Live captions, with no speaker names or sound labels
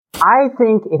I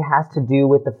think it has to do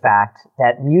with the fact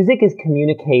that music is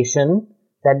communication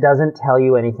that doesn't tell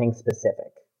you anything specific.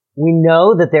 We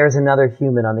know that there's another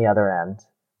human on the other end.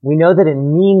 We know that it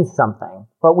means something,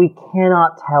 but we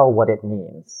cannot tell what it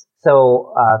means.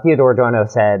 So Theodore Adorno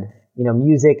said,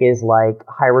 music is like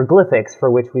hieroglyphics for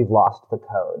which we've lost the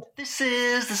code. This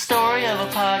is the story of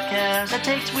a podcast that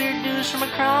takes weird news from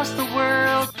across the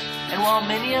world. And while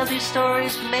many of these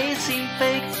stories may seem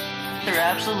fake, they're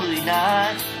absolutely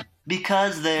not,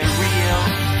 because they're real.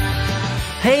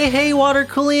 Hey, Water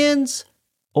Coolians!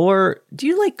 Or do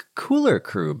you like Cooler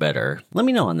Crew better? Let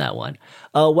me know on that one.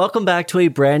 Welcome back to a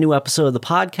brand new episode of the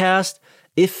podcast.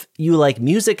 If you like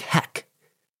music, heck,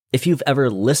 if you've ever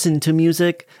listened to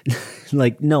music,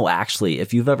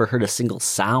 if you've ever heard a single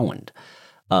sound,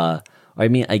 or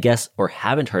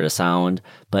haven't heard a sound,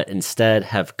 but instead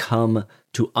have come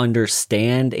to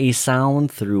understand a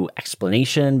sound through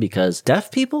explanation, because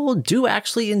deaf people do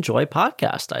actually enjoy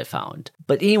podcasts, I found.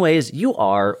 But anyways, you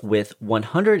are with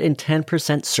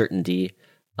 110% certainty,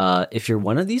 if you're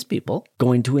one of these people,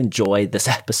 going to enjoy this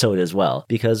episode as well,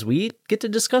 because we get to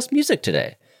discuss music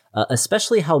today,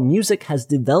 especially how music has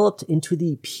developed into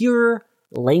the pure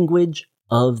language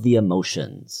of the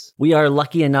emotions. We are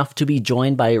lucky enough to be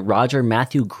joined by Roger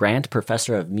Mathew Grant,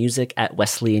 Professor of Music at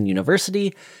Wesleyan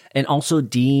University, and also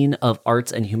Dean of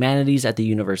Arts and Humanities at the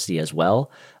university as well.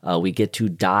 We get to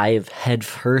dive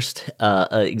headfirst,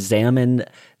 examine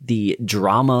the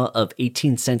drama of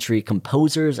 18th century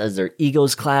composers as their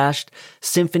egos clashed,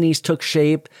 symphonies took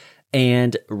shape,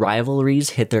 and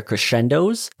rivalries hit their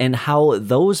crescendos, and how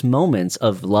those moments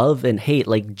of love and hate,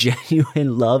 like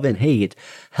genuine love and hate,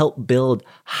 help build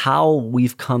how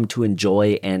we've come to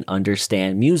enjoy and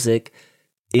understand music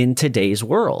in today's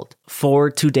world.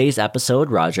 For today's episode,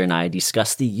 Roger and I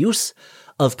discuss the use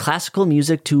of classical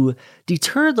music to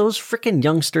deter those frickin'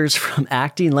 youngsters from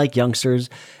acting like youngsters,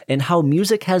 and how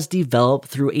music has developed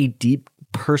through a deep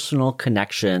personal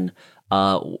connection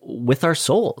with our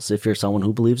souls, if you're someone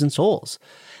who believes in souls.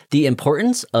 The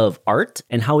importance of art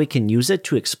and how we can use it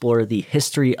to explore the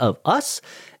history of us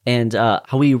and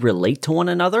how we relate to one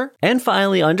another. And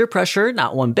finally, under pressure,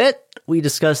 not one bit, we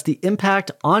discuss the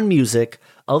impact on music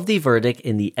of the verdict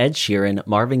in the Ed Sheeran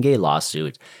Marvin Gaye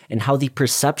lawsuit, and how the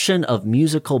perception of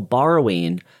musical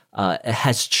borrowing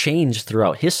has changed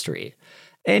throughout history.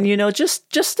 And, just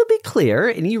to be clear,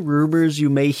 any rumors you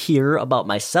may hear about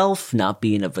myself not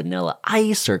being a Vanilla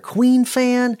Ice or Queen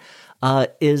fan,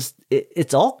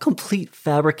 it's all complete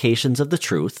fabrications of the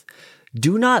truth.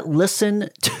 Do not listen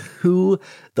to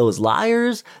those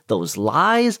liars, those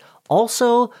lies.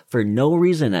 Also, for no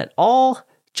reason at all,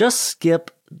 just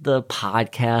skip the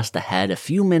podcast ahead a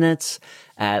few minutes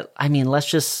let's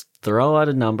just throw out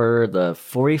a number, the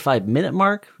 45-minute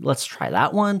mark. Let's try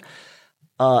that one.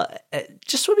 It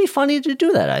just would be funny to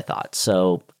do that, I thought.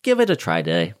 So give it a try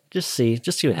today. Just see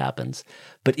what happens.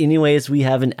 But anyways, we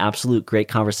have an absolute great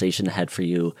conversation ahead for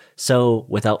you. So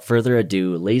without further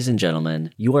ado, ladies and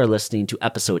gentlemen, you are listening to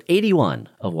episode 81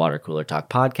 of Water Cooler Talk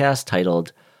podcast,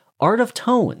 titled Art of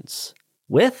Tones,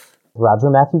 with Roger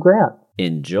Mathew Grant.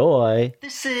 Enjoy.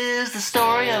 This is the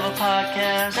story of a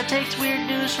podcast that takes weird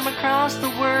news from across the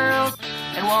world.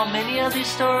 And while many of these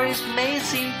stories may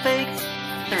seem fake,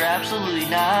 they're absolutely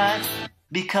not,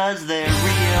 because they're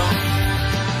real.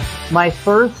 My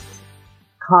first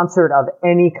concert of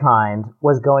any kind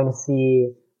was going to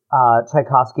see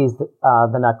Tchaikovsky's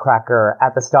The Nutcracker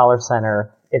at the Stoller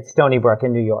Center at Stony Brook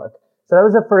in New York. So that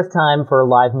was the first time for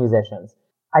live musicians.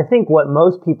 I think what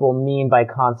most people mean by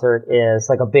concert is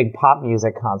like a big pop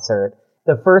music concert.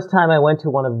 The first time I went to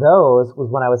one of those was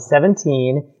when I was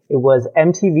 17. It was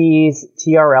MTV's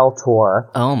TRL tour.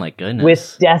 Oh my goodness.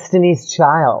 With Destiny's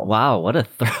Child. Wow, what a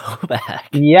throwback.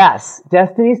 Yes,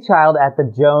 Destiny's Child at the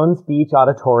Jones Beach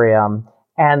Auditorium.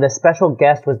 And the special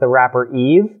guest was the rapper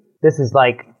Eve. This is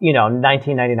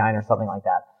 1999 or something like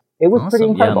that. It was pretty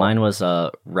incredible. Yeah, mine was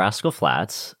Rascal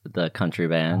Flatts, the country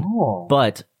band. Oh.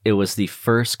 But it was the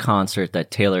first concert that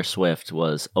Taylor Swift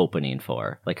was opening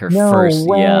for. Like her first.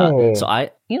 Way. Yeah. So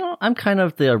I'm kind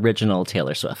of the original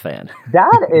Taylor Swift fan.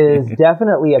 That is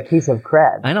definitely a piece of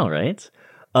cred. I know, right?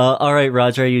 All right,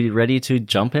 Roger, are you ready to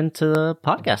jump into the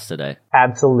podcast today?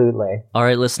 Absolutely. All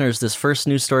right, listeners, this first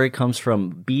news story comes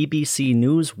from BBC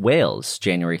News Wales,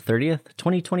 January 30th,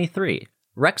 2023.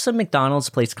 Wrexham McDonald's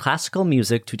plays classical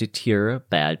music to deter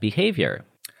bad behavior.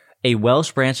 A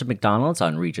Welsh branch of McDonald's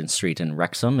on Regent Street in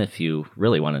Wrexham, if you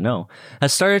really want to know,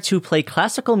 has started to play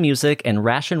classical music and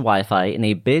ration Wi-Fi in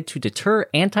a bid to deter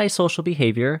antisocial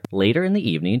behavior later in the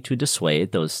evening to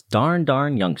dissuade those darn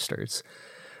youngsters.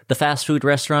 The fast food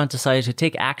restaurant decided to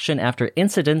take action after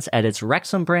incidents at its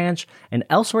Wrexham branch and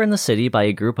elsewhere in the city by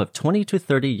a group of 20 to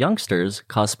 30 youngsters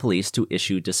caused police to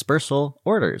issue dispersal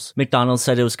orders. McDonald's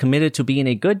said it was committed to being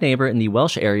a good neighbor in the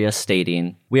Welsh area,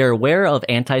 stating, "We are aware of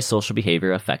antisocial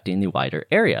behavior affecting the wider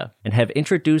area and have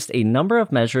introduced a number of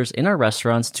measures in our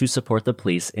restaurants to support the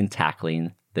police in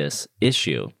tackling this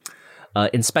issue."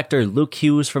 Inspector Luke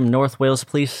Hughes from North Wales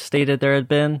Police stated there had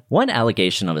been one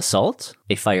allegation of assault,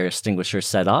 a fire extinguisher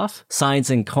set off, signs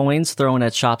and coins thrown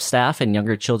at shop staff, and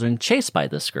younger children chased by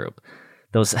this group.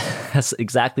 That's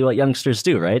exactly what youngsters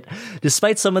do, right?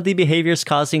 Despite some of the behaviors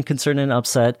causing concern and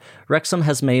upset, Wrexham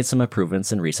has made some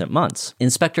improvements in recent months.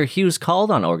 Inspector Hughes called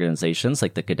on organizations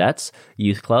like the Cadets,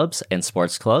 youth clubs, and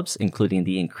sports clubs, including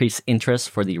the increased interest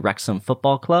for the Wrexham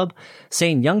Football Club,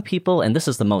 saying young people, and this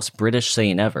is the most British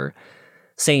saying ever,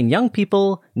 saying young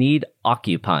people need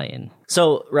occupying.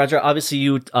 So, Roger, obviously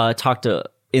you talked to,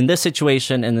 in this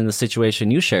situation and in the situation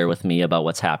you share with me about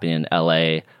what's happening in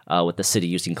LA with the city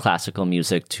using classical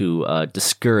music to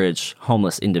discourage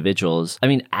homeless individuals. I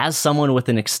mean, as someone with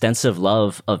an extensive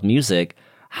love of music,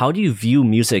 how do you view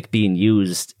music being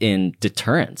used in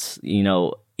deterrence? You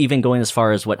know, even going as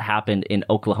far as what happened in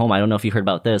Oklahoma. I don't know if you heard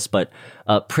about this, but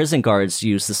prison guards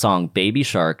used the song Baby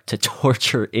Shark to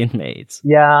torture inmates.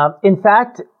 Yeah. In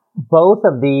fact, both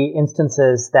of the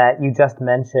instances that you just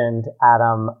mentioned,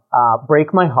 Adam,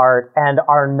 break my heart and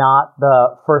are not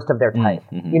the first of their type.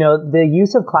 Mm-hmm. You know, the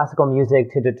use of classical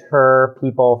music to deter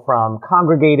people from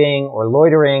congregating or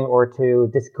loitering or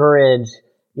to discourage,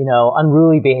 you know,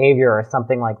 unruly behavior or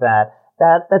something like that,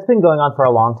 that's been going on for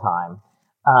a long time.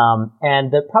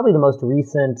 And probably the most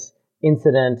recent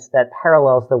incident that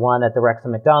parallels the one at the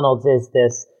Wrexham McDonald's is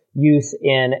this use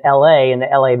in LA, in the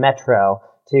LA Metro,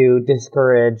 to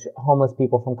discourage homeless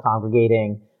people from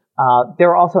congregating. There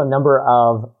are also a number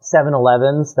of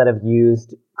 7-Elevens that have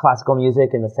used classical music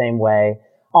in the same way.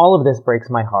 All of this breaks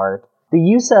my heart. The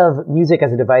use of music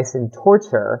as a device in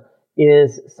torture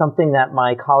is something that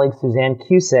my colleague Suzanne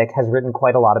Cusick has written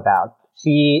quite a lot about.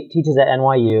 She teaches at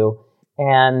NYU,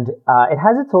 and it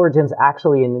has its origins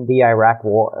actually in the Iraq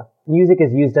War. Music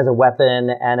is used as a weapon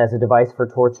and as a device for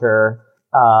torture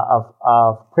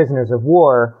of prisoners of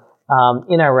war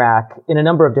in Iraq in a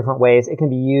number of different ways. It can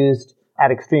be used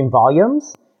at extreme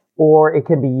volumes, or it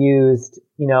can be used,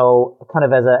 you know, kind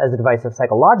of as a device of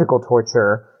psychological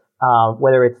torture,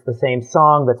 whether it's the same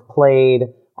song that's played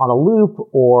on a loop,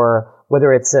 or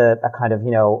whether it's a kind of,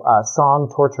 you know,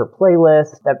 song torture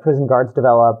playlist that prison guards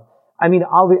develop. I mean,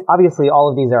 obviously all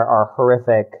of these are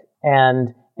horrific,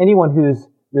 and anyone who's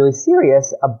really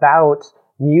serious about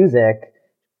music,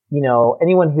 you know,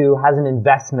 anyone who has an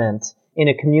investment in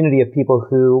a community of people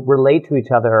who relate to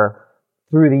each other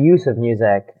through the use of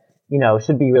music, you know,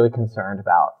 should be really concerned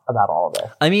about all of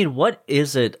this. I mean, what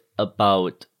is it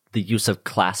about the use of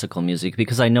classical music?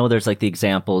 Because I know there's like the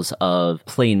examples of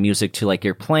playing music to like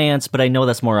your plants, but I know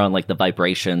that's more on like the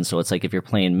vibrations. So it's like if you're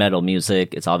playing metal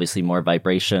music, it's obviously more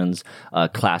vibrations.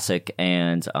 Classic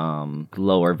and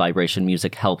lower vibration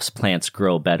music helps plants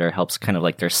grow better, helps kind of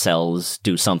like their cells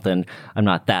do something. I'm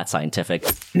not that scientific.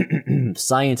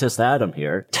 Scientist Adam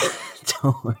here.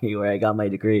 Don't worry, where I got my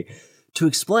degree. To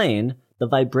explain, the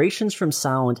vibrations from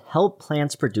sound help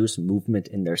plants produce movement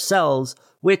in their cells,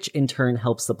 which in turn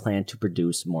helps the plant to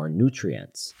produce more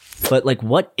nutrients. But like,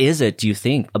 what is it, do you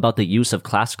think, about the use of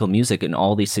classical music in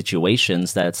all these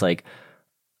situations that it's like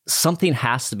something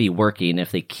has to be working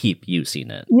if they keep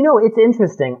using it? You know, it's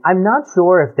interesting. I'm not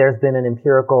sure if there's been an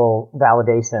empirical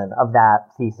validation of that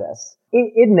thesis.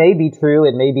 It may be true.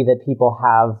 It may be that people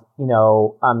have, you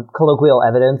know, colloquial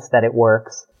evidence that it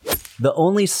works. The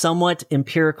only somewhat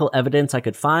empirical evidence I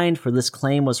could find for this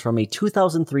claim was from a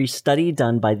 2003 study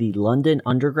done by the London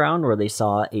Underground, where they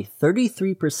saw a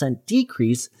 33%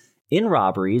 decrease in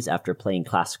robberies after playing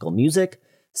classical music.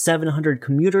 700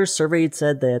 commuters surveyed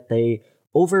said that they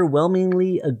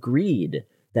overwhelmingly agreed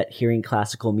that hearing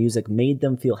classical music made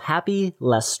them feel happy,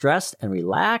 less stressed, and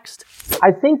relaxed.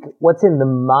 I think what's in the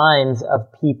minds of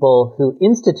people who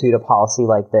institute a policy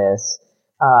like this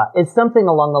is something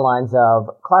along the lines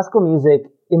of classical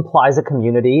music implies a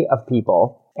community of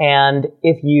people. And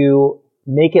if you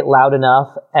make it loud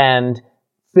enough and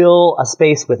fill a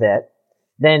space with it,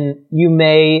 then you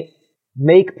may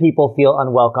make people feel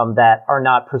unwelcome that are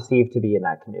not perceived to be in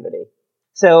that community.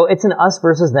 So it's an us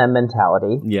versus them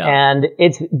mentality. Yeah. And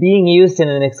it's being used in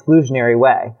an exclusionary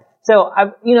way. So,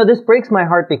 this breaks my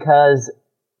heart because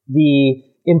the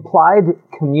implied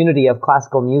community of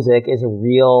classical music is a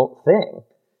real thing.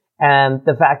 And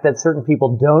the fact that certain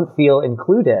people don't feel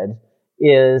included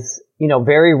is,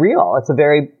 very real. It's a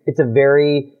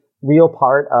very real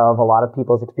part of a lot of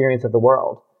people's experience of the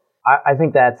world. I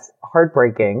think that's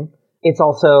heartbreaking. It's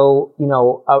also,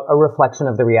 a reflection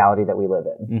of the reality that we live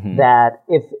in. Mm-hmm. That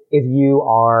if you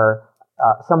are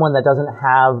someone that doesn't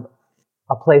have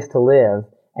a place to live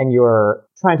and you're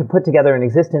trying to put together an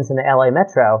existence in the LA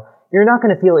metro, you're not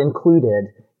going to feel included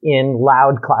in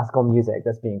loud classical music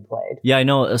that's being played. Yeah, I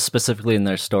know specifically in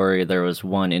their story, there was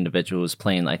one individual who was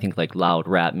playing, I think, like loud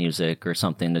rap music or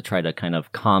something to try to kind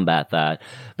of combat that.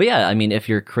 But yeah, I mean, if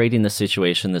you're creating this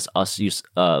situation, this us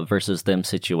versus them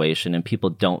situation, and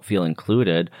people don't feel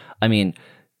included, I mean,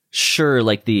 sure,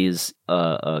 like these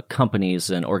companies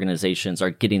and organizations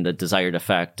are getting the desired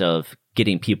effect of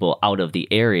getting people out of the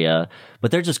area,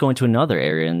 but they're just going to another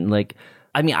area. And like,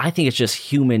 I mean, I think it's just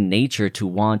human nature to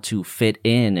want to fit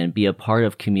in and be a part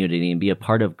of community and be a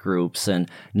part of groups. And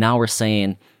now we're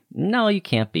saying, no, you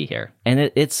can't be here. And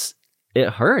it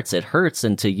hurts. It hurts.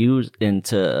 And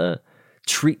to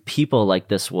treat people like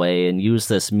this way and use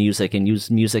this music and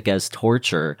use music as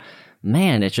torture,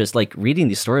 man, it's just like reading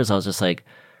these stories, I was just like,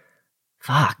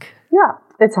 fuck. Yeah,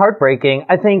 it's heartbreaking.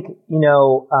 I think,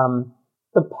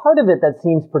 the part of it that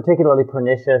seems particularly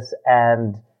pernicious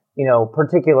and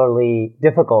particularly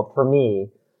difficult for me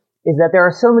is that there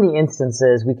are so many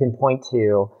instances we can point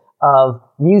to of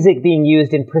music being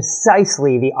used in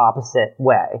precisely the opposite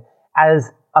way, as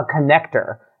a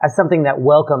connector, as something that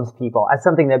welcomes people, as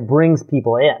something that brings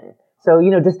people in. So,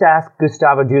 just ask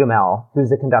Gustavo Dudamel, who's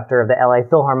the conductor of the LA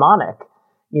Philharmonic,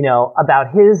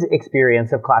 about his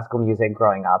experience of classical music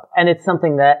growing up. And it's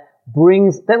something that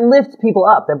lifts people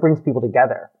up, that brings people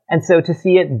together. And so to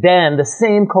see it then, the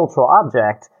same cultural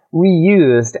object,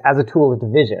 reused as a tool of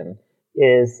division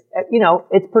is,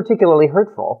 it's particularly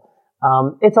hurtful.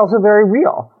 It's also very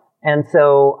real. And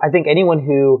so I think anyone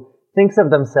who thinks of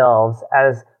themselves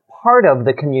as part of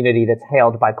the community that's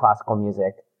hailed by classical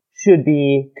music should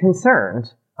be concerned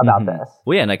about this.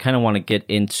 Well, yeah, and I kind of want to get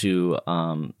into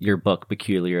your book,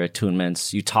 Peculiar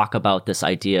Attunements. You talk about this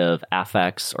idea of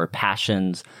affects or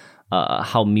passions,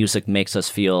 how music makes us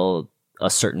feel a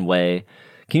certain way.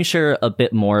 Can you share a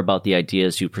bit more about the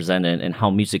ideas you presented and how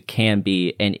music can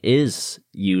be and is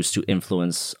used to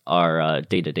influence our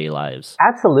day-to-day lives?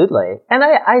 Absolutely. And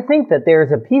I think that there's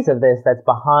a piece of this that's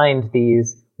behind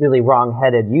these really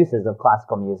wrong-headed uses of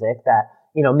classical music that,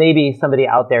 maybe somebody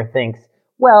out there thinks,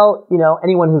 well,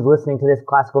 anyone who's listening to this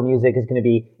classical music is going to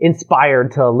be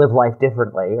inspired to live life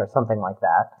differently or something like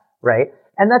that, right?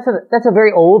 And that's a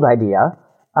very old idea.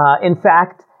 In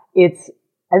fact, it's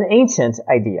an ancient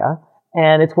idea.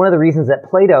 And it's one of the reasons that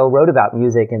Plato wrote about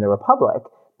music in the Republic.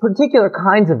 Particular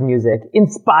kinds of music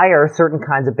inspire certain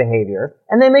kinds of behavior,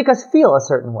 and they make us feel a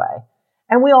certain way.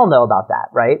 And we all know about that,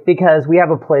 right? Because we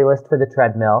have a playlist for the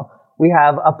treadmill. We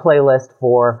have a playlist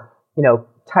for,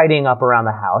 tidying up around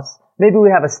the house. Maybe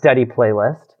we have a study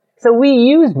playlist. So we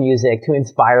use music to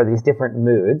inspire these different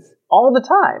moods all the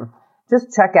time.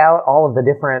 Just check out all of the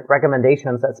different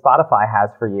recommendations that Spotify has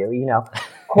for you,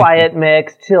 quiet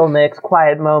mix, chill mix,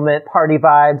 quiet moment, party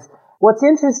vibes. What's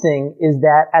interesting is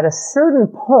that at a certain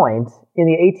point in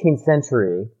the 18th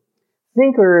century,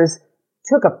 thinkers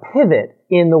took a pivot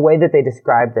in the way that they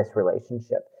described this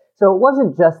relationship. So it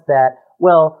wasn't just that,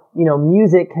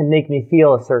 music can make me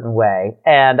feel a certain way,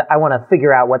 and I want to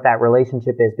figure out what that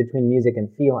relationship is between music and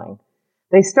feeling.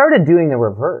 They started doing the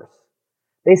reverse.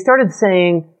 They started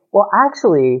saying, well,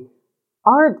 actually,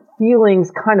 aren't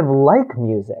feelings kind of like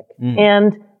music?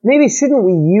 And maybe shouldn't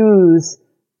we use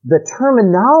the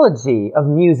terminology of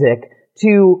music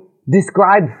to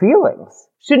describe feelings?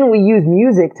 Shouldn't we use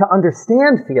music to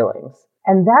understand feelings?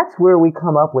 And that's where we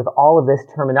come up with all of this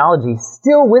terminology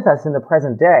still with us in the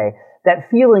present day,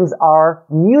 that feelings are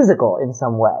musical in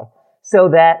some way, so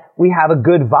that we have a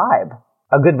good vibe,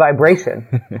 a good vibration,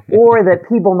 or that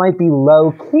people might be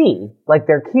low key, like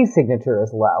their key signature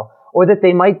is low, or that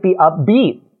they might be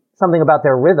upbeat, something about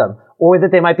their rhythm, or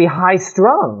that they might be high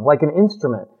strung, like an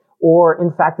instrument, or in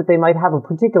fact that they might have a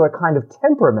particular kind of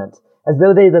temperament, as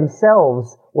though they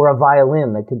themselves were a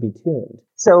violin that could be tuned.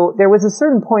 So there was a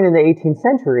certain point in the 18th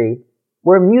century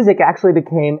where music actually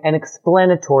became an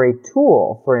explanatory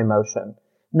tool for emotion.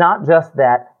 Not just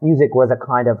that music was a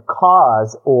kind of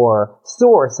cause or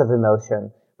source of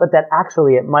emotion, but that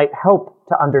actually it might help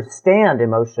to understand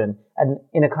emotion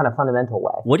in a kind of fundamental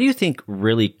way. What do you think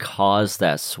really caused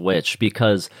that switch?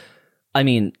 Because, I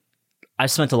mean,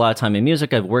 I've spent a lot of time in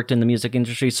music. I've worked in the music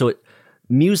industry. So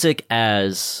music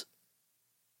as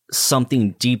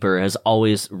something deeper has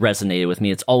always resonated with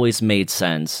me. It's always made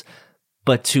sense.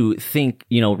 But to think,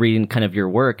 reading kind of your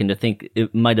work and to think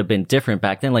it might have been different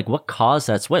back then, like what caused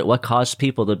that switch? What caused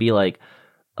people to be like,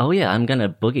 Oh yeah, I'm gonna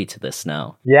boogie to this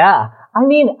now. Yeah. I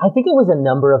mean, I think it was a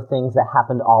number of things that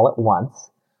happened all at once.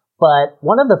 But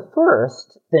one of the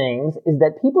first things is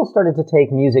that people started to take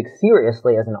music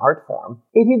seriously as an art form.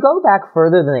 If you go back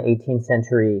further than the 18th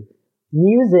century,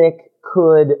 music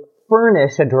could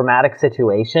furnish a dramatic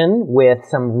situation with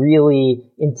some really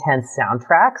intense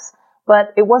soundtracks,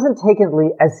 but it wasn't taken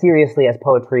as seriously as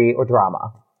poetry or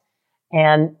drama.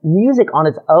 And music on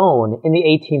its own in the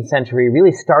 18th century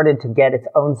really started to get its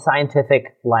own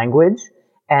scientific language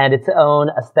and its own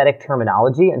aesthetic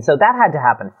terminology. And so that had to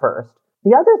happen first.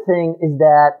 The other thing is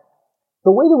that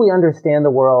the way that we understand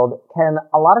the world can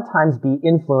a lot of times be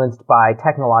influenced by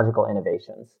technological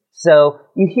innovations. So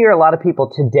you hear a lot of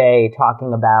people today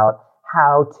talking about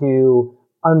how to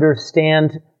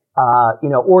understand,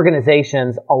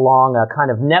 organizations along a kind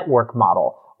of network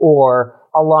model or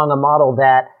along a model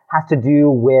that has to do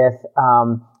with,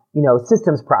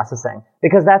 systems processing,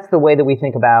 because that's the way that we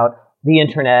think about the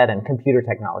internet and computer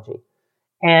technology.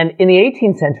 And in the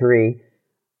 18th century,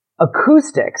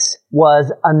 acoustics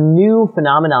was a new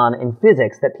phenomenon in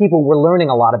physics that people were learning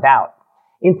a lot about.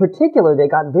 In particular, they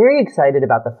got very excited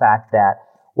about the fact that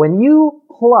when you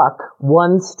pluck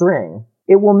one string,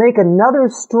 it will make another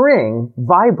string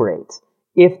vibrate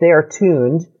if they are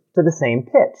tuned to the same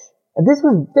pitch. And this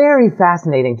was very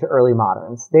fascinating to early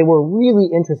moderns. They were really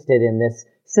interested in this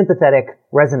sympathetic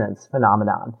resonance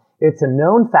phenomenon. It's a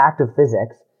known fact of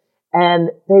physics. And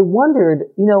they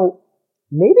wondered,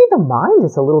 maybe the mind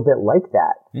is a little bit like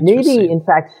that. Maybe, in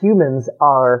fact, humans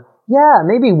are,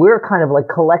 maybe we're kind of like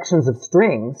collections of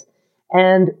strings.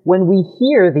 And when we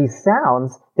hear these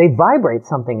sounds, they vibrate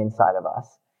something inside of us.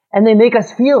 And they make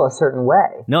us feel a certain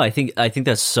way. No, I think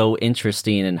that's so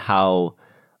interesting and how,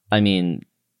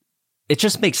 it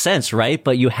just makes sense, right?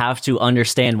 But you have to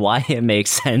understand why it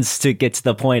makes sense to get to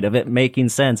the point of it making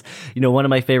sense. One of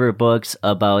my favorite books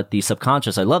about the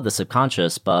subconscious, I love the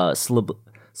subconscious,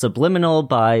 Subliminal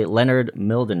by Leonard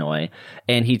Mlodinow,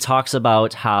 and he talks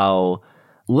about how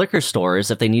liquor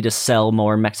stores, if they need to sell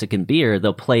more Mexican beer,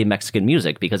 they'll play Mexican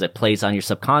music because it plays on your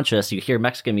subconscious. You hear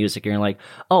Mexican music and you're like,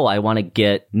 oh, I want to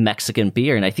get Mexican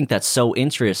beer. And I think that's so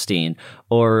interesting.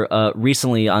 Or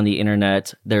recently on the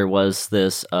internet, there was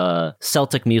this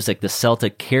Celtic music, the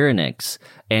Celtic Kyrienics,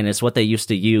 and it's what they used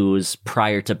to use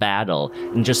prior to battle.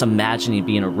 And just imagining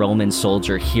being a Roman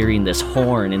soldier, hearing this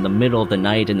horn in the middle of the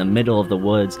night, in the middle of the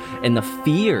woods, and the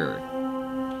fear.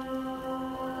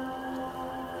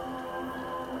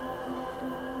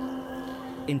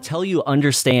 Until you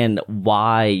understand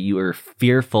why you are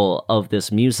fearful of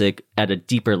this music at a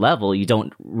deeper level, you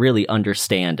don't really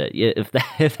understand it,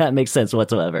 if that makes sense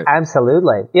whatsoever.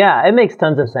 Absolutely. Yeah, it makes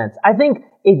tons of sense. I think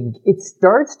it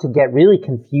starts to get really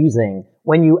confusing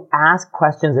when you ask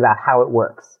questions about how it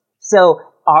works. So,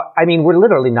 we're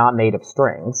literally not made of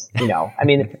strings,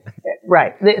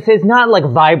 right. It's not like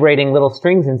vibrating little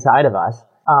strings inside of us.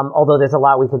 Although there's a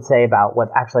lot we could say about what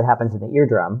actually happens in the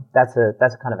eardrum. That's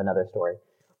kind of another story.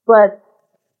 But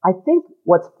I think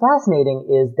what's fascinating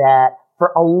is that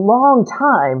for a long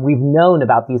time, we've known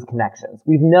about these connections.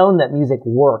 We've known that music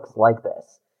works like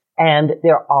this. And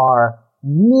there are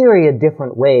myriad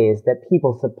different ways that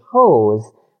people suppose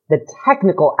the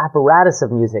technical apparatus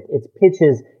of music, its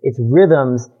pitches, its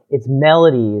rhythms, its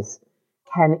melodies,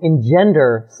 can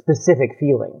engender specific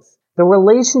feelings. The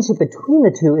relationship between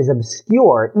the two is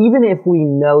obscure, even if we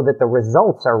know that the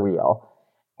results are real.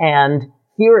 And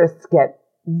theorists get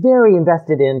very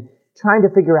invested in trying to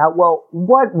figure out, well,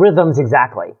 what rhythms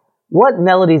exactly? What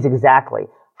melodies exactly?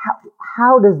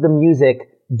 How does the music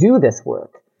do this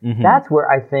work? Mm-hmm. That's where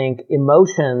I think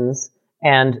emotions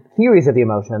and theories of the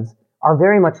emotions are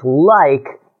very much like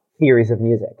theories of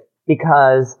music,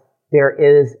 because there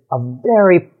is a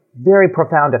very, very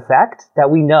profound effect that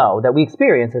we know, that we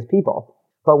experience as people.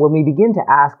 But when we begin to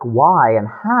ask why and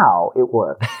how it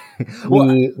works,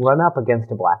 we run up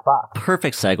against a black box.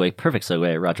 Perfect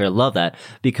segue, Roger. I love that,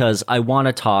 because I want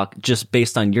to talk, just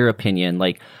based on your opinion,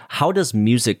 like, how does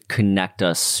music connect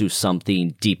us to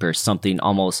something deeper, something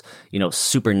almost,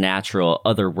 supernatural,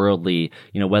 otherworldly,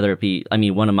 whether it be,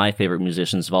 one of my favorite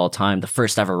musicians of all time, the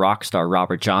first ever rock star,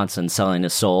 Robert Johnson, selling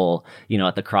his soul,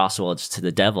 at the crossroads to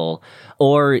the devil,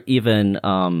 or even,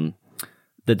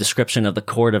 the description of the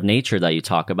chord of nature that you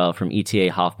talk about from E.T.A.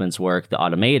 Hoffman's work, The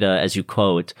Automata, as you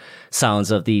quote,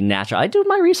 sounds of the natural... I do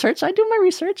my research.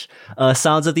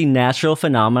 Sounds of the natural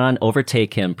phenomenon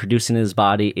overtake him, producing in his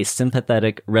body a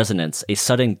sympathetic resonance, a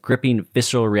sudden gripping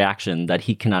visceral reaction that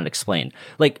he cannot explain.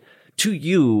 Like, to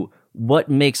you, what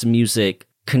makes music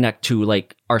connect to,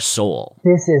 like, our soul?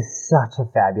 This is such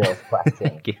a fabulous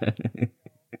question.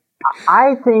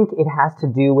 I think it has to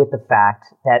do with the fact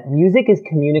that music is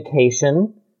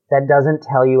communication that doesn't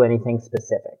tell you anything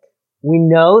specific. We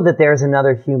know that there's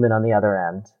another human on the other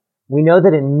end. We know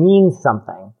that it means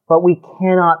something, but we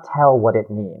cannot tell what it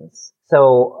means.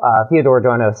 So Theodore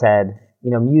Adorno said,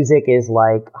 music is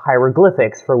like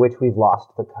hieroglyphics for which we've lost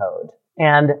the code.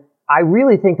 And I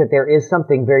really think that there is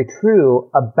something very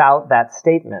true about that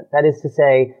statement. That is to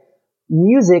say,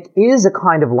 music is a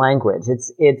kind of language.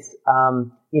 It's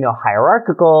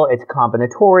hierarchical, it's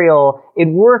combinatorial. It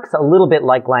works a little bit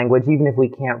like language, even if we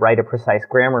can't write a precise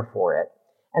grammar for it.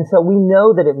 And so we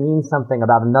know that it means something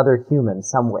about another human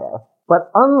somewhere. But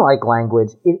unlike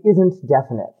language, it isn't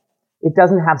definite. It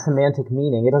doesn't have semantic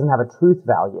meaning. It doesn't have a truth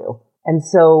value. And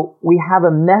so we have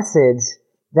a message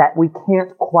that we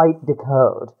can't quite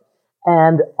decode.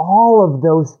 And all of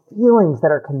those feelings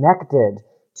that are connected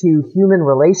to human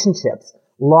relationships,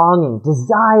 longing,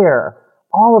 desire,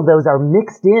 all of those are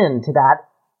mixed into that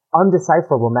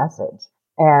undecipherable message.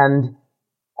 And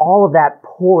all of that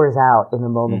pours out in the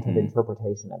moment of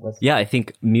interpretation and listening. Yeah, I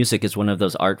think music is one of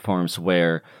those art forms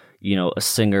where, a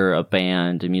singer, a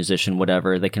band, a musician,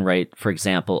 whatever, they can write, for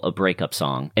example, a breakup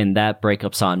song. And that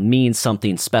breakup song means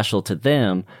something special to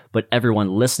them, but everyone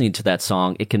listening to that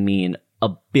song, it can mean a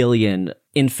billion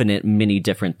infinite many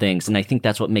different things. And I think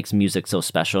that's what makes music so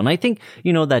special. And I think,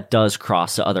 that does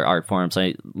cross to other art forms.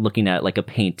 Looking at like a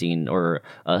painting or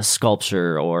a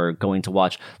sculpture or going to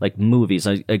watch like movies.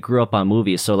 I grew up on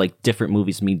movies, so like different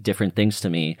movies mean different things to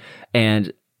me.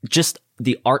 And just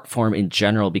the art form in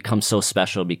general becomes so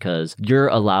special because you're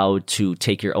allowed to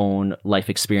take your own life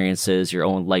experiences, your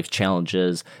own life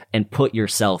challenges, and put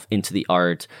yourself into the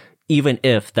art, even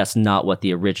if that's not what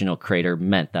the original creator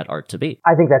meant that art to be.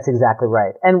 I think that's exactly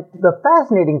right. And the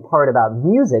fascinating part about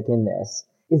music in this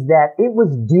is that it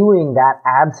was doing that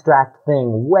abstract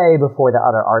thing way before the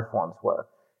other art forms were.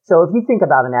 So if you think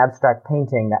about an abstract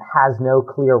painting that has no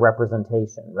clear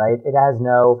representation, right? It has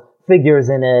no figures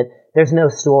in it. There's no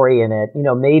story in it.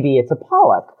 Maybe it's a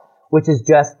Pollock, which is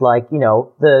just like,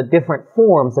 the different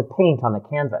forms of paint on the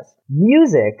canvas.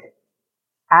 Music,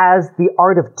 as the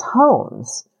art of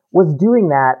tones, was doing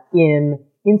that in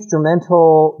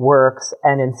instrumental works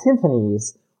and in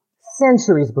symphonies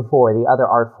centuries before the other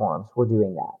art forms were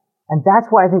doing that. And that's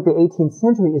why I think the 18th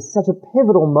century is such a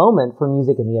pivotal moment for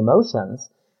music and the emotions,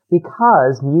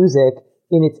 because music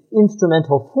in its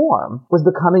instrumental form was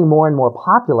becoming more and more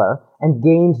popular and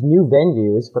gained new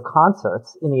venues for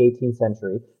concerts in the 18th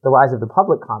century, the rise of the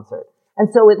public concert. And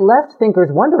so it left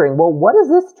thinkers wondering, well, what is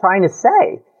this trying to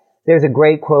say? There's a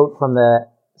great quote from the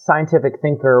scientific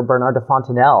thinker Bernard de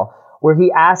Fontenelle, where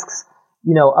he asks,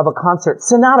 of a concert,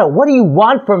 "Sonata, what do you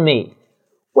want from me?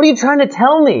 What are you trying to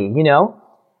tell me?"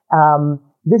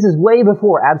 This is way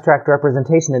before abstract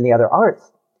representation in the other arts.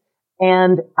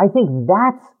 And I think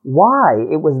that's why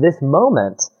it was this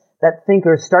moment that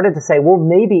thinkers started to say, well,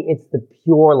 maybe it's the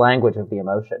pure language of the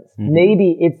emotions.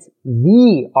 Maybe it's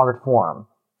the art form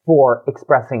for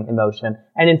expressing emotion.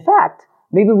 And in fact,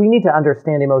 maybe we need to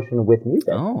understand emotion with music.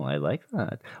 Oh, I like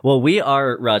that. Well,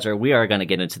 Roger, we are going to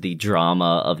get into the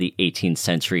drama of the 18th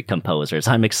century composers.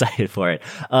 I'm excited for it.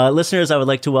 Listeners, I would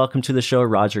like to welcome to the show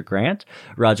Roger Grant.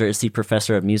 Roger is the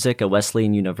professor of music at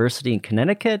Wesleyan University in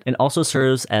Connecticut and also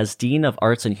serves as Dean of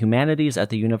Arts and Humanities at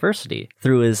the university.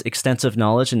 Through his extensive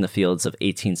knowledge in the fields of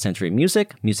 18th century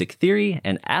music, music theory,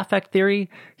 and affect theory,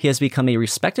 he has become a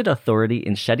respected authority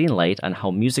in shedding light on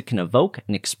how music can evoke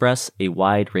and express a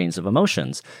wide range of emotions,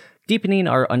 deepening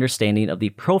our understanding of the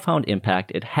profound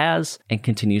impact it has and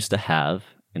continues to have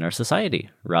in our society.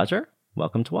 Roger,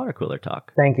 welcome to Water Cooler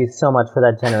Talk. Thank you so much for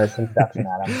that generous introduction,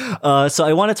 Adam. So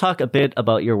I want to talk a bit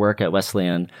about your work at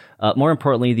Wesleyan. More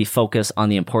importantly, the focus on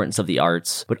the importance of the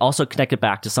arts, but also connect it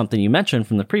back to something you mentioned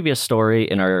from the previous story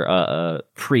in our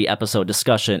pre-episode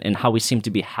discussion and how we seem to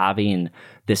be having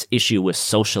this issue with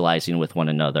socializing with one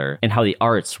another and how the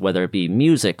arts, whether it be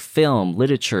music, film,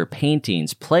 literature,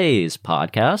 paintings, plays,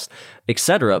 podcasts,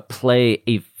 etc., play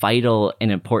a vital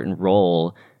and important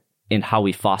role in how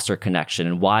we foster connection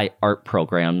and why art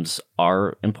programs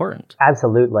are important.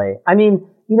 Absolutely. I mean,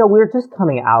 we're just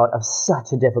coming out of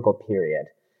such a difficult period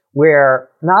where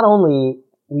not only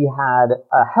we had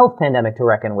a health pandemic to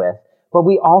reckon with, but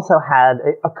we also had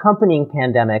accompanying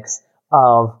pandemics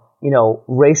of,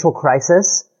 racial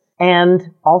crisis and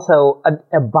also an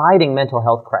abiding mental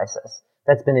health crisis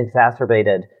that's been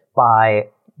exacerbated by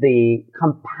the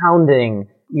compounding,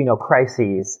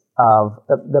 crises of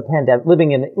the pandemic,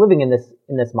 living in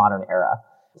this modern era.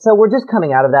 So we're just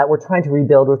coming out of that. We're trying to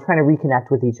rebuild. We're trying to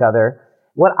reconnect with each other.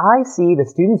 What I see the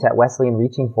students at Wesleyan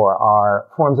reaching for are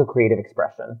forms of creative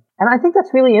expression. And I think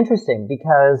that's really interesting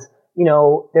because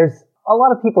there's a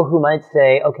lot of people who might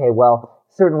say, okay, well,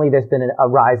 certainly there's been a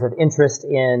rise of interest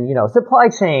in, supply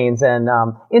chains and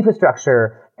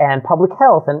infrastructure and public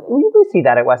health. And we see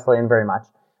that at Wesleyan very much.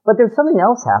 But there's something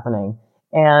else happening.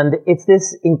 And it's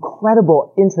this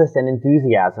incredible interest and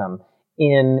enthusiasm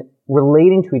in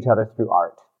relating to each other through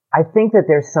art. I think that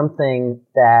there's something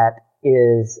that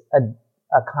is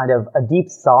a kind of a deep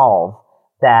solve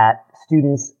that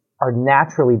students are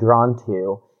naturally drawn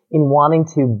to in wanting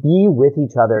to be with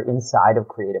each other inside of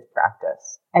creative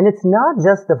practice. And it's not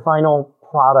just the final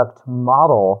product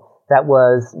model that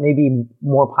was maybe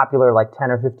more popular like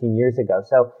 10 or 15 years ago.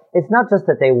 So it's not just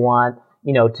that they want,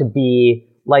 to be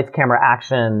lights, camera,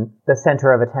 action, the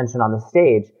center of attention on the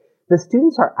stage. The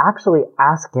students are actually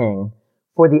asking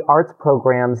for the arts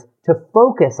programs to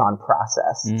focus on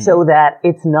process so that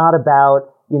it's not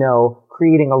about,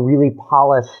 creating a really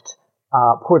polished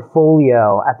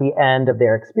portfolio at the end of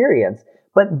their experience,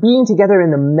 but being together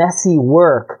in the messy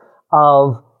work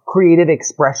of creative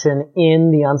expression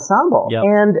in the ensemble. Yep.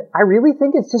 And I really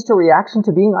think it's just a reaction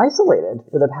to being isolated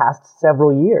for the past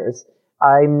several years.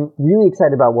 I'm really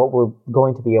excited about what we're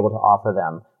going to be able to offer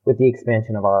them with the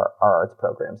expansion of our arts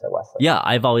programs at Wesleyan. Yeah,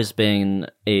 I've always been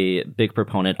a big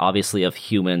proponent, obviously, of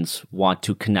humans want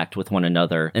to connect with one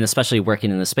another, and especially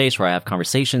working in the space where I have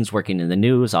conversations, working in the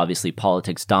news, obviously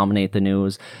politics dominate the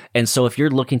news. And so if you're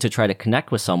looking to try to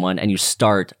connect with someone and you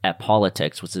start at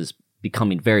politics, which is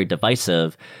becoming very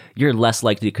divisive, you're less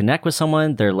likely to connect with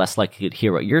someone. They're less likely to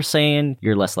hear what you're saying.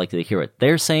 You're less likely to hear what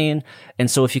they're saying. And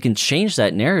so if you can change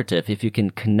that narrative, if you can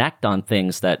connect on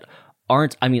things that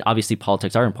obviously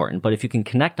politics are important, but if you can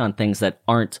connect on things that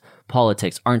aren't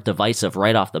politics, aren't divisive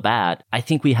right off the bat, I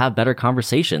think we have better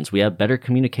conversations. We have better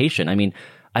communication.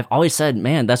 I've always said,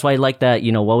 man, that's why I like that,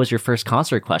 what was your first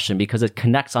concert question? Because it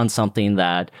connects on something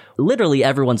that literally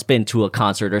everyone's been to a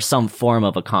concert or some form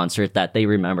of a concert that they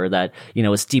remember that,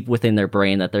 is deep within their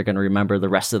brain that they're going to remember the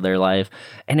rest of their life.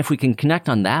 And if we can connect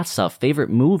on that stuff, favorite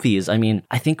movies, I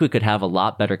think we could have a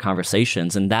lot better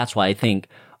conversations. And that's why I think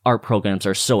art programs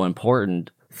are so important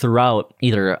throughout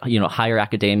either, higher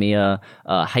academia,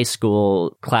 high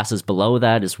school classes below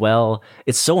that as well.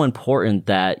 It's so important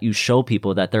that you show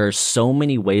people that there are so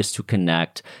many ways to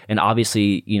connect. And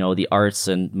obviously, the arts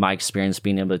and my experience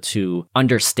being able to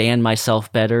understand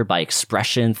myself better by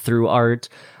expression through art,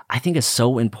 I think is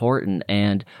so important.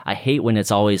 And I hate when it's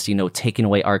always, taking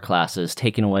away art classes,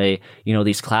 taking away,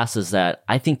 these classes that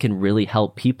I think can really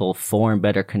help people form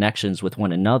better connections with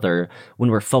one another when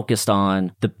we're focused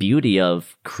on the beauty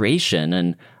of creation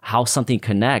and how something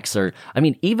connects. Or,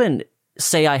 even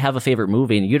say I have a favorite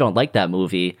movie and you don't like that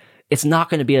movie, it's not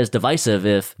going to be as divisive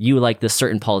if you like this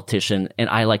certain politician and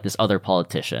I like this other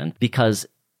politician, because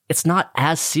it's not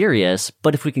as serious.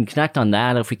 But if we can connect on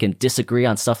that, if we can disagree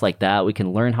on stuff like that, we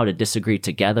can learn how to disagree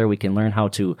together. We can learn how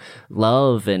to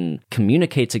love and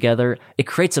communicate together. It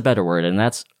creates a better world, and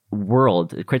that's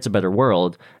world. It creates a better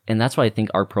world. And that's why I think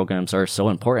art programs are so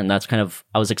important. That's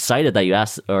I was excited that you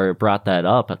asked or brought that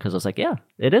up, because I was like, yeah,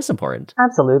 it is important.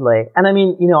 Absolutely. And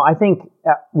I think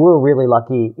we're really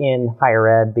lucky in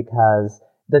higher ed because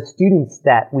the students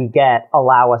that we get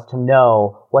allow us to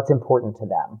know what's important to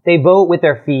them. They vote with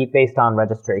their feet based on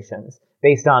registrations,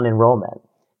 based on enrollment.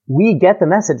 We get the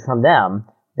message from them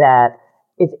that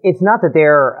it's not that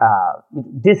they're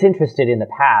disinterested in the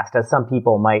past, as some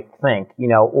people might think,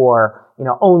 or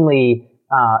only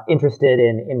interested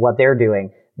in what they're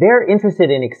doing. They're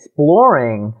interested in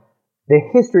exploring the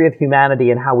history of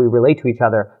humanity and how we relate to each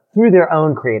other through their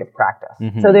own creative practice.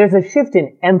 Mm-hmm. So there's a shift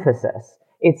in emphasis.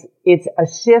 It's a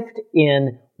shift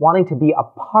in wanting to be a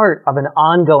part of an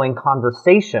ongoing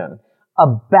conversation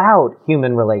about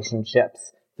human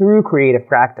relationships through creative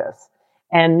practice.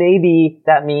 And maybe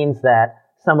that means that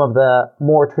some of the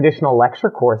more traditional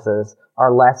lecture courses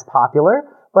are less popular,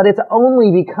 but it's only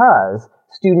because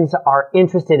students are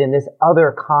interested in this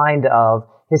other kind of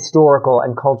historical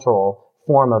and cultural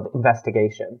form of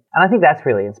investigation. And I think that's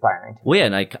really inspiring. Well, yeah,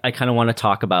 and I kind of want to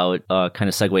talk about, kind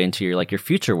of segue into your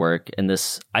future work and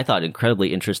this, I thought,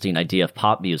 incredibly interesting idea of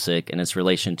pop music and its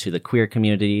relation to the queer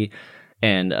community.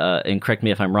 And correct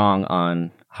me if I'm wrong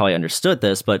on how I understood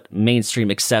this, but mainstream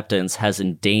acceptance has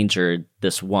endangered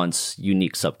this once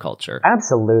unique subculture.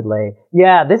 Absolutely.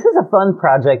 Yeah, this is a fun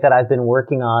project that I've been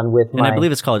working on with And I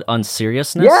believe it's called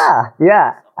Unseriousness?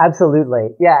 Yeah, absolutely.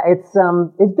 Yeah, it's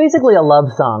basically a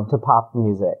love song to pop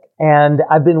music. And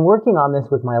I've been working on this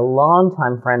with my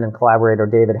longtime friend and collaborator,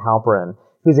 David Halperin,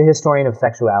 who's a historian of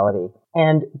sexuality.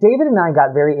 And David and I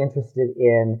got very interested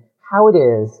in how it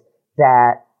is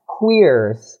that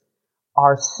queers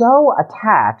are so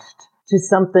attached to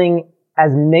something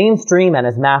as mainstream and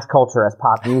as mass culture as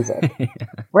pop music.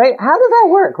 Right? How does that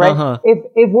work, right? Uh-huh.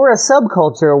 If we're a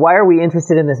subculture, why are we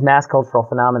interested in this mass cultural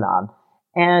phenomenon?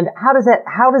 And how does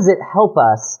it help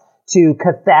us to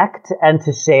cathect and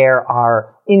to share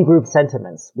our in-group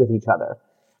sentiments with each other?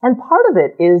 And part of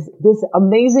it is this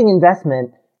amazing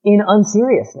investment in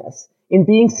unseriousness, in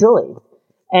being silly,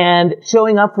 and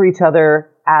showing up for each other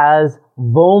as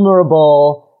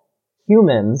vulnerable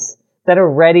humans that are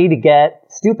ready to get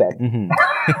stupid. Mm-hmm.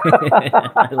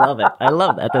 I love it. I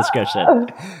love that description.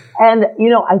 And,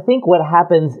 I think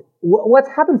what's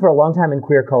happened for a long time in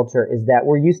queer culture is that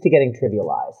we're used to getting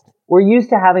trivialized. We're used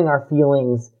to having our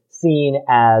feelings seen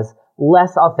as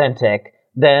less authentic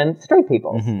than straight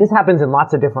people's. Mm-hmm. This happens in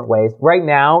lots of different ways. Right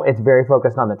now, it's very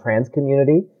focused on the trans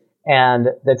community and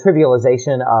the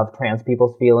trivialization of trans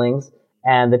people's feelings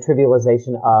and the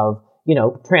trivialization of,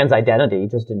 trans identity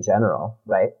just in general,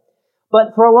 right?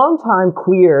 But for a long time,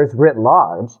 queers writ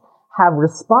large have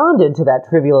responded to that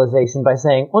trivialization by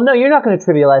saying, well, no, you're not going to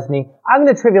trivialize me. I'm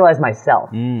going to trivialize myself.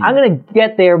 I'm going to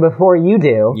get there before you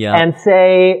do and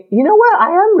say, you know what? I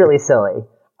am really silly.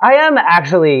 I am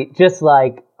actually just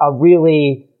like a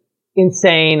really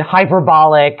insane,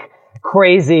 hyperbolic,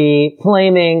 crazy,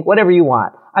 flaming, whatever you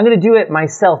want. I'm going to do it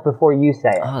myself before you say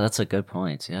it. Oh, that's a good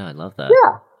point. Yeah, I love that.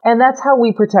 Yeah. And that's how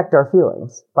we protect our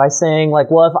feelings, by saying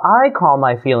like, well, if I call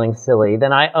my feelings silly,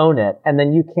 then I own it, and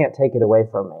then you can't take it away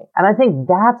from me. And I think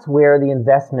that's where the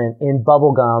investment in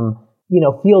bubblegum,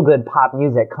 feel-good pop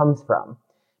music comes from.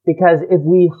 Because if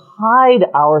we hide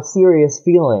our serious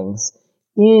feelings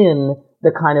in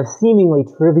the kind of seemingly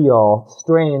trivial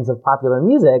strains of popular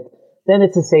music, then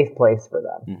it's a safe place for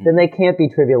them. Mm-hmm. Then they can't be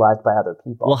trivialized by other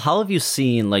people. Well, how have you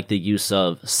seen like the use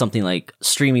of something like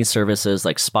streaming services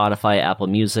like Spotify, Apple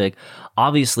Music?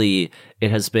 Obviously,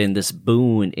 it has been this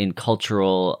boon in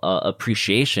cultural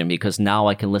appreciation because now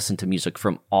I can listen to music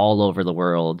from all over the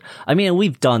world. I mean,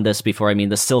 we've done this before. I mean,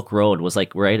 the Silk Road was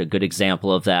like, right, a good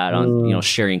example of that on,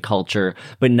 sharing culture.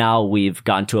 But now we've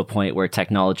gotten to a point where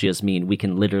technology has mean we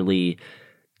can literally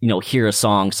hear a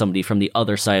song somebody from the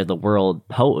other side of the world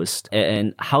post.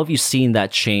 And how have you seen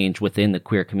that change within the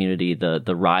queer community,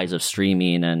 the rise of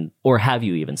streaming, or have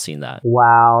you even seen that?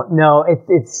 Wow. No,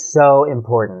 it's so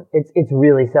important. It's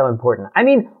really so important. I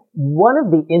mean, one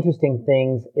of the interesting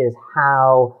things is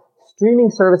how streaming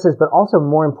services, but also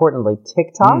more importantly,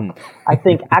 TikTok, I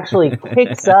think actually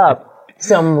kicks up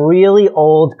some really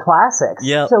old classics.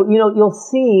 Yep. So, you'll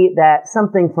see that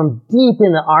something from deep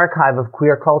in the archive of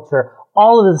queer culture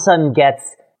all of a sudden gets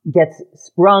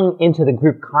sprung into the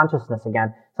group consciousness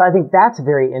again. So I think that's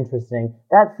very interesting.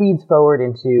 That feeds forward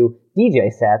into DJ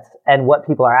sets and what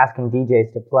people are asking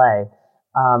DJs to play.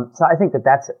 So I think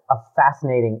that's a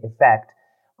fascinating effect.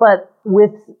 But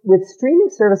with streaming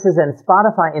services and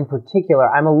Spotify in particular,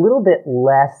 I'm a little bit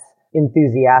less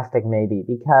enthusiastic maybe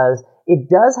because it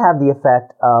does have the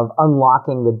effect of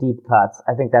unlocking the deep cuts.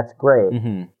 I think that's great.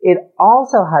 Mm-hmm. It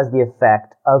also has the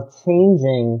effect of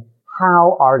changing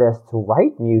how artists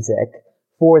write music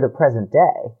for the present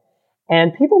day.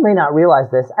 And people may not realize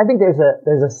this. I think there's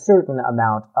a certain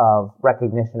amount of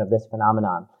recognition of this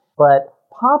phenomenon. But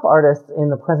pop artists in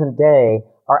the present day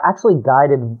are actually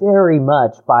guided very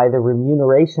much by the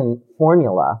remuneration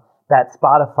formula that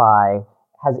Spotify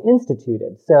has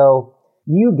instituted. So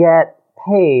you get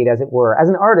paid, as it were. As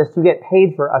an artist, you get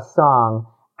paid for a song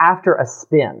after a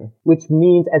spin, which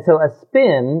means, and so a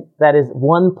spin, that is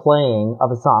one playing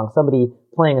of a song, somebody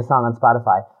playing a song on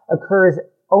Spotify, occurs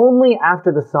only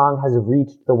after the song has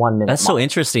reached the 1 minute That's mark. So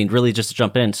interesting, really, just to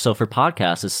jump in. So for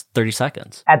podcasts, it's 30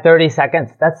 seconds. At 30 seconds.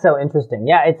 That's so interesting.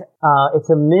 Yeah, it's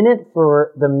a minute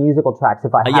for the musical tracks,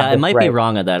 if I have I might right. be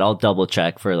wrong on that. I'll double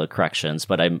check for the corrections,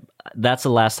 but that's the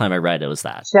last time I read it was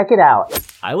that. Check it out.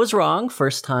 I was wrong.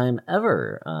 First time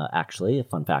ever, actually. A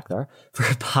fun fact there. For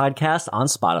a podcast on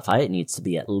Spotify, it needs to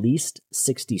be at least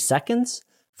 60 seconds.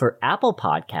 For Apple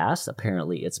Podcasts,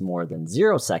 apparently it's more than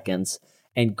 0 seconds.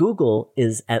 And Google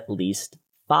is at least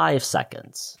 5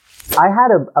 seconds. I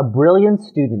had a brilliant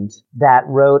student that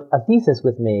wrote a thesis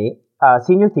with me, a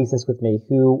senior thesis with me,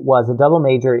 who was a double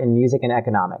major in music and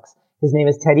economics. His name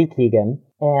is Teddy Keegan,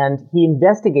 and he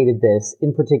investigated this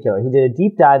in particular. He did a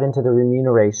deep dive into the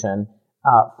remuneration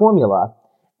formula,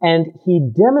 and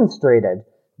he demonstrated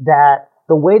that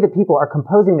the way that people are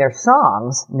composing their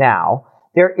songs now,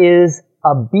 there is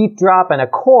a beat drop and a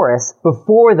chorus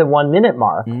before the 1 minute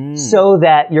mark so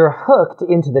that you're hooked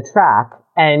into the track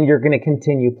and you're going to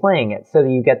continue playing it so that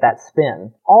you get that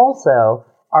spin. Also,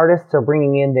 artists are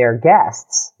bringing in their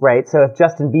guests, right? So if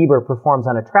Justin Bieber performs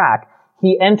on a track,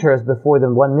 he enters before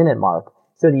the 1 minute mark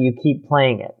so that you keep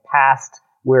playing it past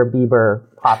where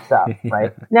Bieber pops up,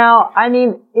 right? Now, I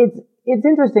mean, it's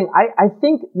interesting. I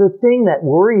think the thing that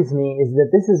worries me is that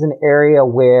this is an area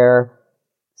where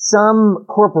some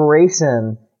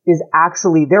corporation is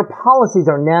actually, their policies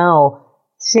are now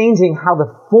changing how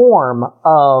the form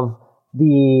of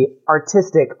the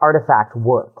artistic artifact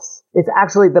works. It's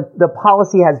actually, the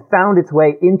policy has found its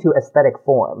way into aesthetic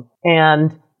form.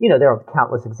 And, there are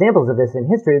countless examples of this in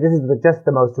history. This is just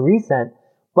the most recent.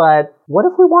 But what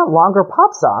if we want longer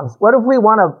pop songs? What if we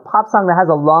want a pop song that has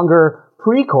a longer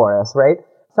pre-chorus, right?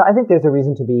 So I think there's a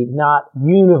reason to be not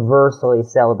universally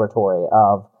celebratory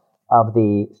of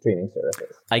the streaming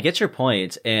services. I get your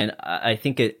point, and I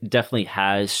think it definitely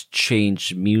has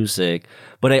changed music,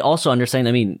 but I also understand,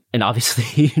 I mean, and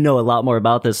obviously you know a lot more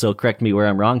about this, so correct me where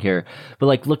I'm wrong here, but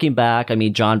like looking back, I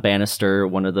mean, John Bannister,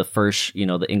 one of the first,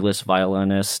 the English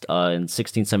violinist in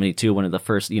 1672, one of the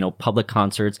first, public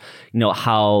concerts,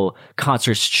 how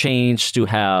concerts changed to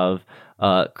have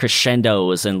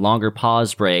crescendos and longer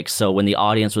pause breaks. So when the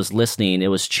audience was listening, it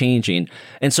was changing.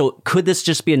 And so could this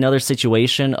just be another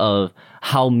situation of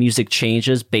how music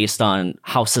changes based on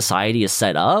how society is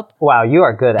set up? Wow, you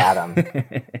are good, Adam.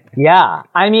 Yeah,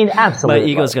 I mean, absolutely. My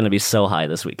ego's going to be so high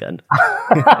this weekend.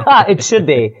 It should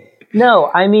be. No,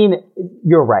 I mean,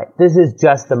 you're right. This is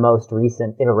just the most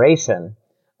recent iteration.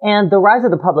 And the rise of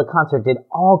the public concert did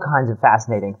all kinds of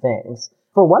fascinating things.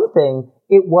 For one thing,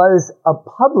 it was a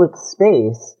public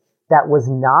space that was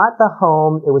not the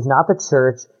home, it was not the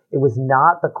church, it was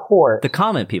not the court. The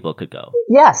common people could go.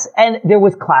 Yes, and there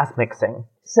was class mixing.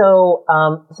 So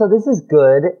this is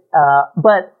good,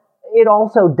 but it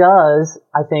also does,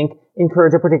 I think,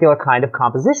 encourage a particular kind of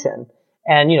composition.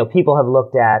 And, people have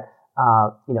looked at,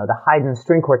 the Haydn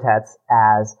string quartets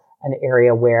as an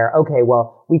area where, okay,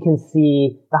 well, we can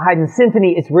see the Haydn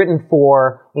symphony is written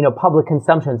for, public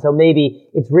consumption. So maybe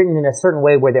it's written in a certain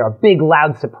way where there are big,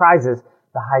 loud surprises.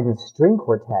 The Haydn string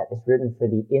quartet is written for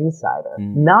the insider,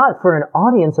 not for an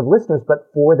audience of listeners, but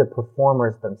for the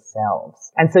performers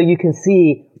themselves. And so you can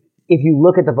see, if you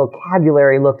look at the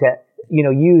vocabulary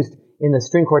used in the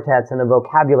string quartets and the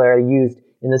vocabulary used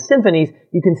in the symphonies,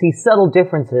 you can see subtle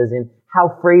differences in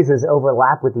how phrases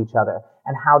overlap with each other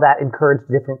and how that encouraged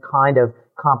a different kind of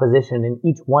composition in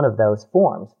each one of those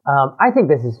forms. I think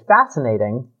this is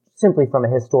fascinating simply from a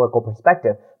historical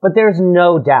perspective, but there's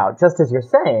no doubt, just as you're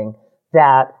saying,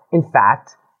 that in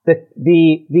fact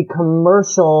the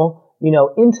commercial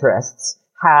interests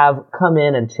have come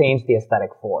in and changed the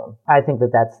aesthetic form. I think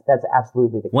that's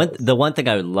absolutely the case. The one thing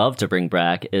I would love to bring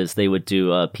back is they would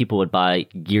do, people would buy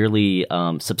yearly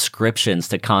subscriptions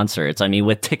to concerts. I mean,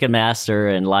 with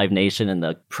Ticketmaster and Live Nation and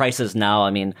the prices now,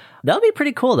 I mean, that would be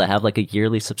pretty cool to have like a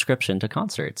yearly subscription to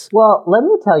concerts. Well, let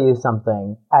me tell you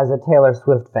something as a Taylor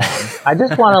Swift fan. I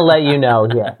just want to let you know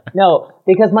here. No,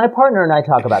 because my partner and I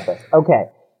talk about this. Okay,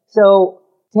 so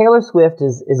Taylor Swift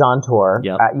is on tour.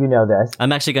 Yep. You know this.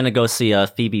 I'm actually going to go see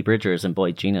Phoebe Bridgers and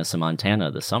Boy Genius in Montana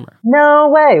this summer. No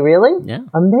way, really? Yeah.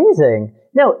 Amazing.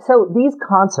 No, so these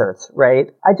concerts, right?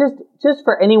 Just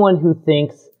for anyone who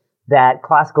thinks that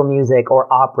classical music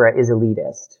or opera is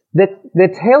elitist, the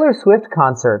Taylor Swift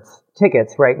concerts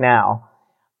tickets right now,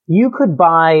 you could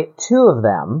buy 2 of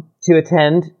them to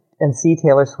attend and see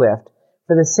Taylor Swift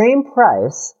for the same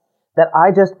price that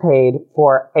I just paid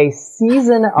for a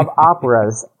season of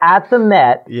operas at the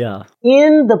Met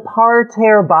in the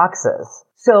parterre boxes.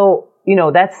 So,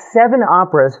 that's 7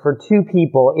 operas for 2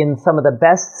 people in some of the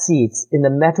best seats in the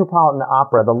Metropolitan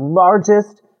Opera, the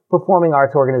largest performing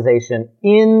arts organization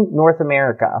in North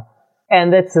America.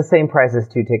 And that's the same price as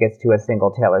 2 tickets to a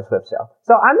single Taylor Swift show.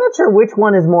 So I'm not sure which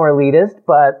one is more elitist,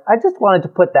 but I just wanted to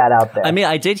put that out there. I mean,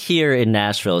 I did hear in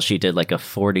Nashville she did like a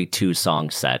 42 song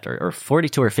set or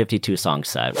 42 or 52 song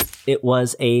set. It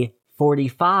was a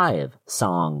 45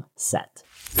 song set,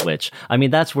 which, I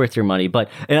mean, that's worth your money. But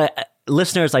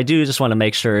listeners, I do just want to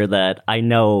make sure that I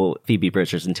know Phoebe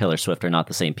Bridgers and Taylor Swift are not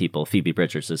the same people. Phoebe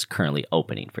Bridgers is currently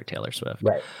opening for Taylor Swift.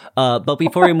 Right. But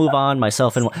before we move on,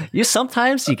 myself and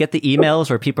sometimes you get the emails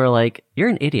where people are like, "You're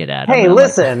an idiot, Adam." Hey,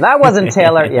 listen, that wasn't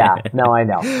Taylor. Yeah, no, I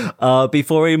know.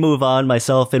 Before we move on,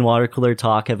 myself and Water Cooler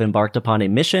Talk have embarked upon a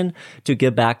mission to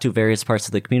give back to various parts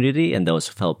of the community and those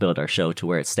who helped build our show to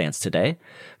where it stands today.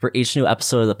 For each new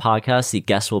episode of the podcast, the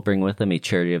guests will bring with them a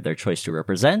charity of their choice to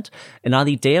represent. And on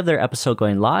the day of their episode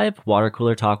going live, Water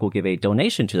Cooler Talk will give a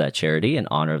donation to that charity in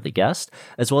honor of the guest,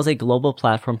 as well as a global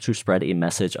platform to spread a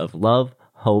message of love,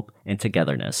 hope, and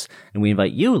togetherness. And we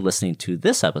invite you listening to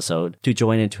this episode to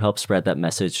join in to help spread that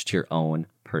message to your own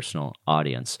personal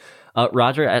audience.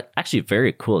 Roger, actually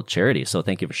very cool charity, so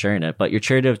thank you for sharing it. But your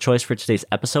charity of choice for today's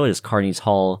episode is Carnegie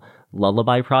Hall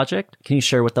Lullaby Project. Can you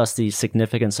share with us the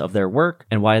significance of their work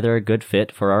and why they're a good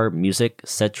fit for our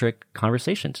music-centric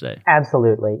conversation today?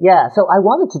 Absolutely. Yeah. So I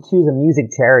wanted to choose a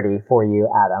music charity for you,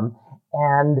 Adam.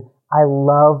 And I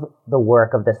love the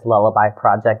work of this Lullaby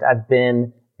Project. I've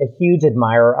been a huge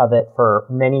admirer of it for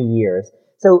many years.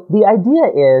 So the idea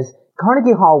is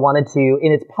Carnegie Hall wanted to,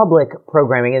 in its public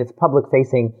programming, in its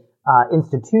public-facing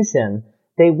institution,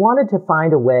 they wanted to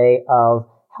find a way of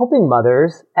helping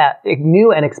mothers,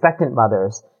 new and expectant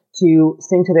mothers, to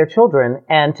sing to their children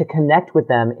and to connect with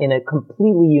them in a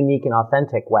completely unique and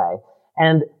authentic way.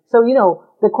 And so,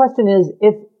 the question is,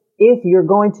 if you're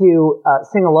going to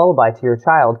sing a lullaby to your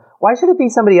child, why should it be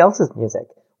somebody else's music?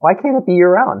 Why can't it be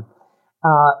your own?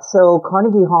 So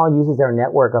Carnegie Hall uses their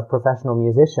network of professional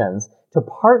musicians to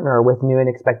partner with new and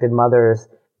expected mothers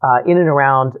in and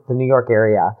around the New York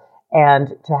area and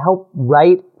to help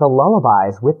write the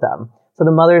lullabies with them. So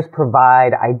the mothers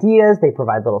provide ideas, they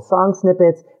provide little song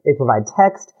snippets, they provide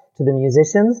text to the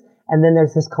musicians, and then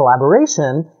there's this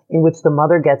collaboration in which the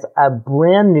mother gets a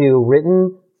brand new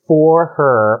written for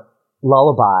her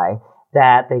lullaby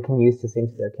that they can use to sing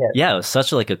to their kids. Yeah, it was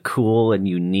such a cool and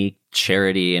unique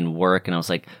charity and work, and I was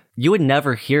like, you would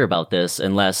never hear about this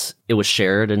unless it was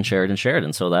shared and shared and shared.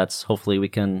 And so that's, hopefully we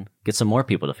can get some more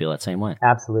people to feel that same way.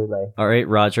 Absolutely. All right,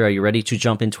 Roger, are you ready to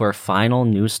jump into our final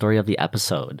news story of the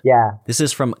episode? Yeah. This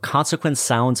is from Consequence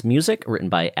Sounds Music, written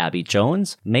by Abby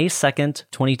Jones, May 2nd,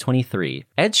 2023.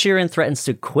 Ed Sheeran threatens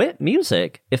to quit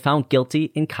music if found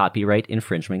guilty in copyright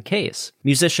infringement case.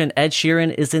 Musician Ed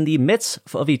Sheeran is in the midst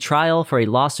of a trial for a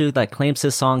lawsuit that claims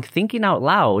his song Thinking Out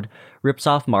Loud rips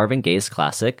off Marvin Gaye's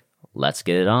classic Let's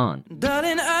Get It On.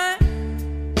 Darling, I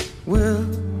will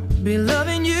be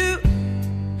loving you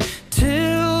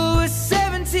till we're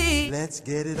 70. Let's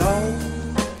get it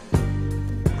on.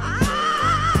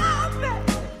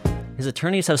 His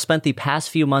attorneys have spent the past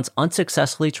few months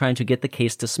unsuccessfully trying to get the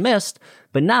case dismissed,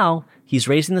 but now he's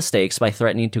raising the stakes by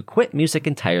threatening to quit music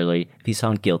entirely if he's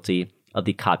found guilty of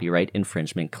the copyright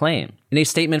infringement claim. In a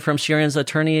statement from Sheeran's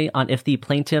attorney on if the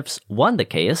plaintiffs won the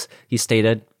case, he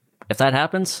stated, "If that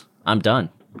happens, I'm done.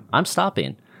 I'm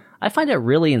stopping. I find it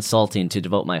really insulting to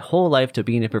devote my whole life to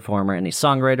being a performer and a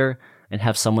songwriter and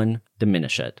have someone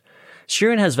diminish it."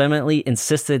 Sheeran has vehemently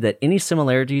insisted that any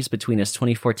similarities between his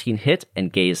 2014 hit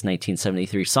and Gaye's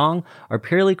 1973 song are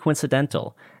purely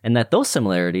coincidental, and that those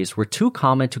similarities were too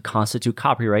common to constitute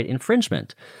copyright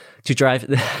infringement. To drive,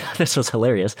 this was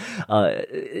hilarious,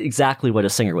 exactly what a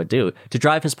singer would do. To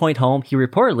drive his point home, he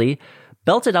reportedly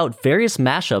belted out various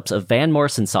mashups of Van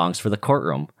Morrison songs for the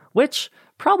courtroom, which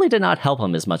probably did not help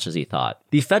him as much as he thought.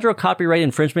 The federal copyright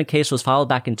infringement case was filed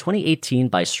back in 2018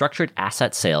 by Structured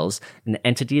Asset Sales, an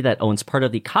entity that owns part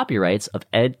of the copyrights of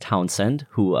Ed Townsend,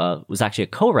 who was actually a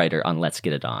co-writer on Let's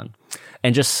Get It On.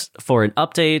 And just for an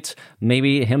update,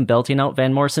 maybe him belting out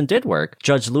Van Morrison did work.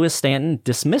 Judge Lewis Stanton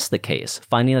dismissed the case,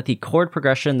 finding that the chord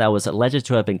progression that was alleged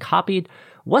to have been copied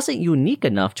wasn't unique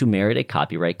enough to merit a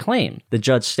copyright claim. The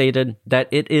judge stated that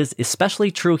it is especially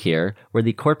true here, where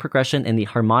the chord progression and the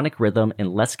harmonic rhythm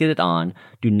in Let's Get It On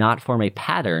do not form a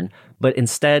pattern, but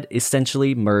instead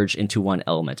essentially merge into one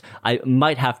element. I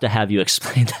might have to have you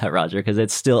explain that, Roger, because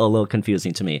it's still a little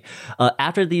confusing to me.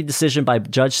 After the decision by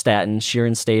Judge Stanton,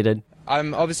 Sheeran stated,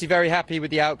 "I'm obviously very happy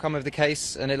with the outcome of the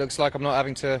case, and it looks like I'm not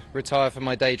having to retire from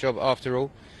my day job after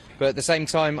all. But at the same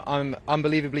time, I'm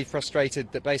unbelievably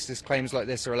frustrated that baseless claims like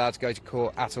this are allowed to go to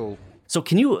court at all." So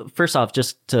can you, first off,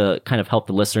 just to kind of help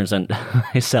the listeners and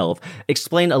myself,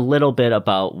 explain a little bit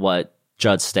about what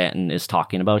Judge Stanton is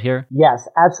talking about here? Yes,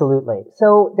 absolutely.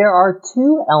 So there are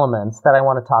two elements that I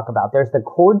want to talk about. There's the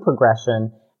chord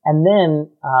progression, and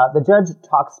then the judge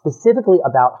talks specifically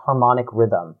about harmonic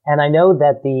rhythm. And I know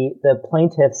that the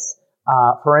plaintiff's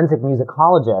forensic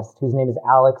musicologist, whose name is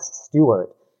Alex Stewart,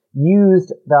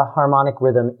 used the harmonic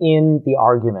rhythm in the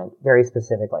argument very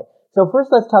specifically. So first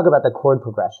let's talk about the chord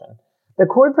progression. The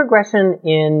chord progression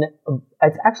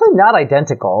it's actually not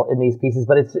identical in these pieces,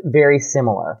 but it's very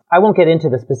similar. I won't get into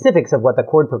the specifics of what the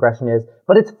chord progression is,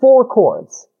 but it's 4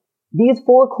 chords. These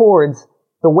 4 chords,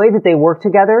 the way that they work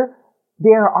together,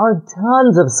 there are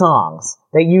tons of songs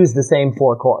that use the same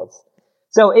 4 chords.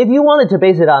 So if you wanted to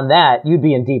base it on that, you'd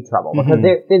be in deep trouble because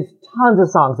there's tons of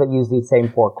songs that use these same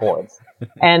 4 chords.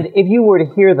 And if you were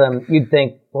to hear them, you'd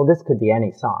think, well, this could be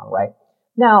any song, right?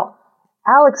 Now,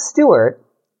 Alex Stewart,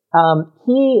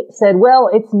 he said, well,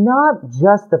 it's not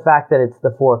just the fact that it's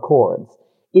the 4 chords.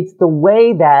 It's the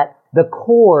way that the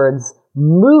chords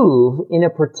move in a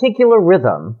particular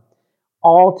rhythm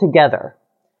all together.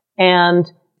 And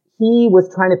he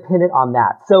was trying to pin it on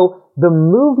that. So the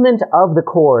movement of the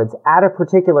chords at a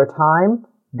particular time,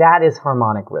 that is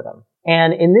harmonic rhythm.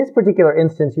 And in this particular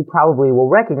instance, you probably will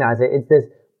recognize it. It's this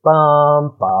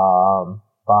bum, bum,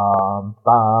 bum,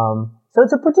 bum. So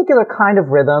it's a particular kind of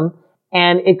rhythm,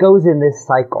 and it goes in this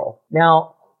cycle.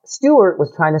 Now, Stewart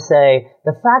was trying to say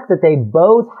the fact that they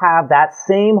both have that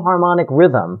same harmonic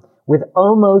rhythm with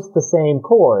almost the same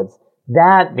chords,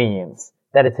 that means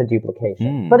that it's a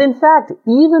duplication. But in fact,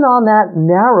 even on that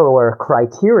narrower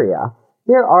criteria,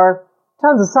 there are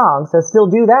tons of songs that still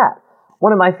do that.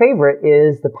 One of my favorite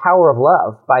is The Power of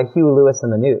Love by Huey Lewis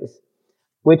and the News,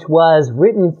 which was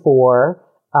written for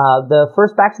the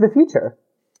first Back to the Future.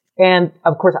 And,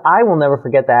 of course, I will never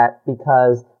forget that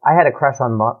because I had a crush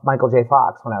on Michael J.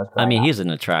 Fox when I was growing up. I mean, he's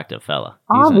an attractive fella.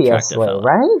 Obviously,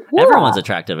 right? Yeah. Everyone's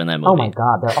attractive in that movie. Oh, my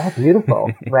God. They're all beautiful,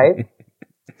 right?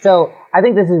 So I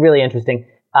think this is really interesting.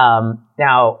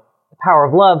 Now, Power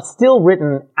of Love, still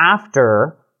written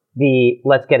after the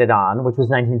Let's Get It On, which was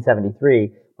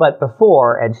 1973, but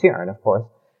before Ed Sheeran, of course.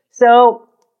 So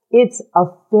it's a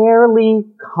fairly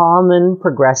common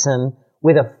progression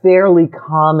with a fairly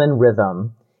common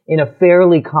rhythm in a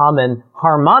fairly common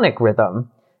harmonic rhythm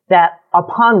that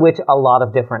upon which a lot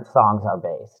of different songs are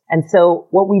based. And so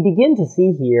what we begin to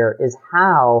see here is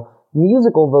how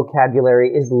musical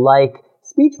vocabulary is like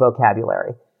speech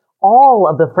vocabulary. All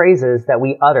of the phrases that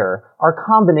we utter are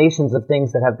combinations of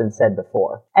things that have been said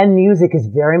before. And music is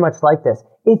very much like this.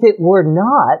 If it were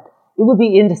not, it would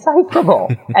be indecipherable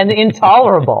and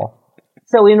intolerable.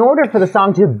 So in order for the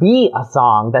song to be a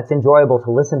song that's enjoyable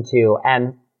to listen to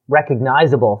and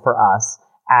recognizable for us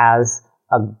as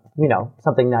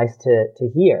something nice to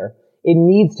hear, it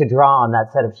needs to draw on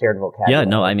that set of shared vocabulary. Yeah,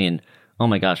 no, I mean, oh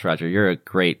my gosh, Roger, you're a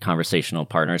great conversational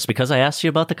partner. It's because I asked you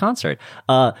about the concert.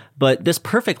 But this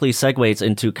perfectly segues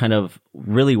into kind of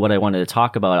really what I wanted to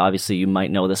talk about. Obviously, you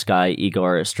might know this guy,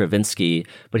 Igor Stravinsky,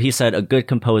 but he said a good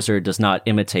composer does not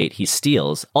imitate, he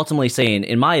steals. Ultimately saying,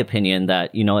 in my opinion,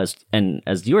 that,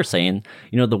 as you were saying,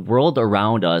 the world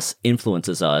around us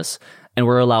influences us, and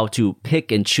we're allowed to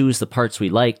pick and choose the parts we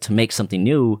like to make something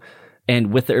new.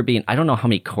 And with there being, I don't know how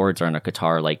many chords are on a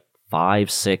guitar, like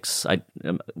 5, 6,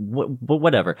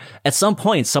 whatever. At some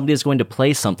point, somebody is going to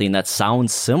play something that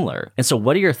sounds similar. And so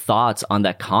what are your thoughts on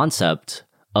that concept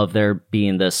of there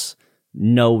being this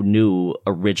no new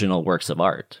original works of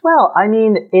art? Well, I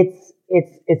mean,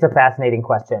 it's a fascinating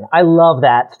question. I love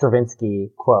that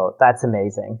Stravinsky quote. That's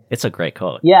amazing. It's a great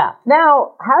quote. Yeah.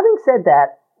 Now, having said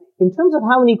that, in terms of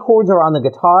how many chords are on the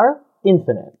guitar,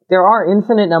 infinite. There are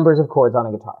infinite numbers of chords on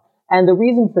a guitar. And the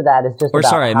reason for that is just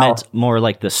I meant more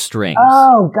like the strings.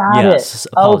 Oh, got it. Yes,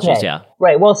 apologies, okay. Yeah.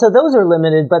 Right, well, so those are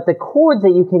limited, but the chords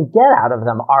that you can get out of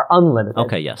them are unlimited.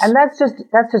 Okay, yes. And that's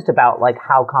just about like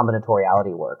how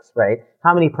combinatoriality works, right?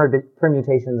 How many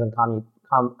permutations and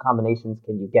combinations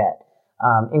can you get,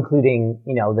 including,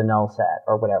 the null set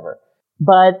or whatever.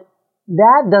 But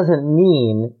that doesn't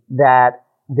mean that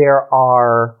there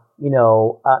are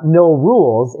no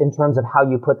rules in terms of how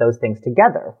you put those things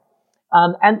together.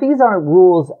 And these aren't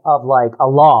rules of like a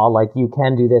law, like you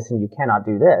can do this and you cannot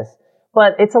do this,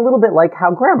 but it's a little bit like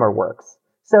how grammar works.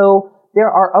 So there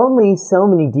are only so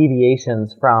many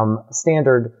deviations from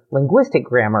standard linguistic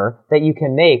grammar that you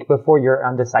can make before you're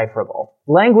undecipherable.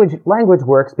 Language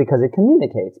works because it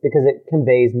communicates, because it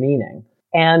conveys meaning.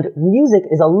 And music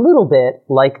is a little bit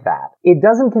like that. It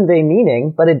doesn't convey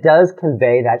meaning, but it does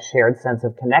convey that shared sense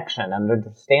of connection and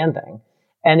understanding.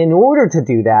 And in order to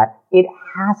do that, it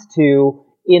has to,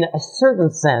 in a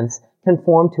certain sense,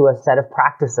 conform to a set of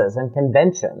practices and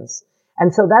conventions.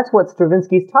 And so that's what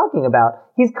Stravinsky's talking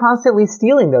about. He's constantly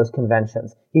stealing those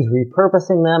conventions. He's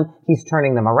repurposing them. He's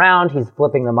turning them around. He's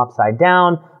flipping them upside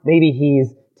down. Maybe he's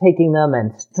taking them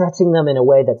and stretching them in a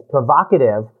way that's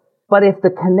provocative. But if the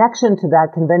connection to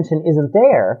that convention isn't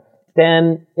there,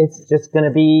 then it's just going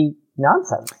to be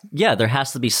nonsense. Yeah, there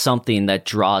has to be something that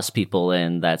draws people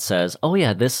in that says, oh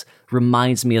yeah, this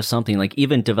reminds me of something. Like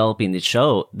even developing this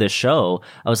show,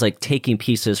 I was like taking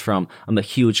pieces from, I'm a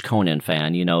huge Conan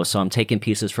fan, so I'm taking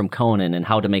pieces from Conan and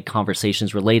how to make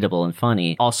conversations relatable and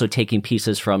funny. Also taking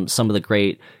pieces from some of the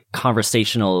great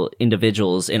conversational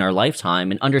individuals in our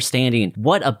lifetime and understanding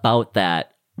what about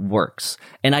that works.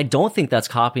 And I don't think that's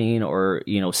copying or,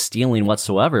 stealing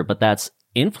whatsoever, but that's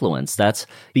influence. That's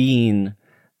being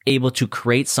able to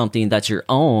create something that's your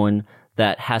own,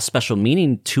 that has special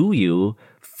meaning to you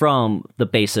from the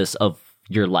basis of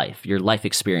your life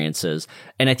experiences.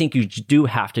 And I think you do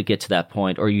have to get to that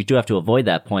point, or you do have to avoid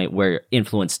that point where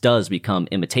influence does become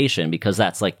imitation, because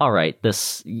that's like, all right,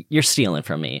 you're stealing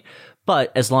from me.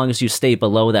 But as long as you stay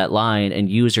below that line and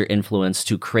use your influence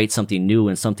to create something new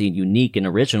and something unique and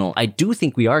original, I do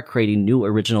think we are creating new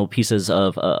original pieces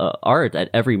of art at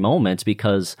every moment,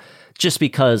 because just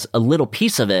because a little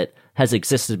piece of it has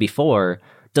existed before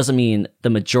doesn't mean the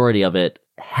majority of it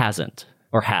hasn't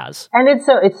or has. And it's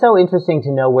so interesting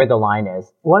to know where the line is.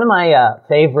 One of my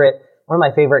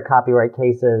favorite copyright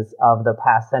cases of the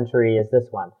past century is this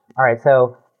one. All right,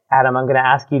 so Adam, I'm going to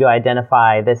ask you to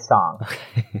identify this song.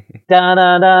 Da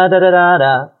da da da da da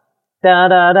da. Da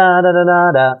da da da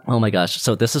da da. Oh my gosh.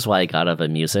 So this is why I got out of the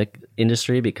music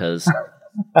industry, because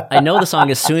I know the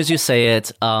song as soon as you say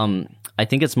it. I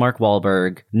think it's Mark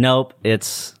Wahlberg. Nope,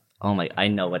 it's I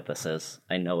know what this is.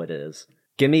 I know it is.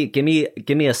 Give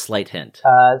me a slight hint.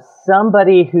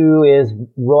 Somebody who is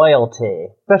royalty,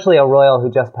 especially a royal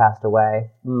who just passed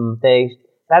away.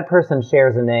 That person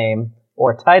shares a name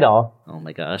or a title. Oh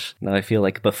my gosh. Now I feel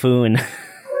like a buffoon.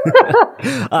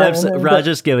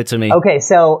 Rogers, give it to me. Okay,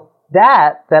 so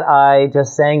that I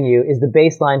just sang you is the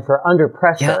bass line for Under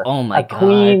Pressure. Yeah, oh my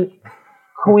God.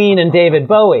 Queen and David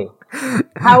Bowie.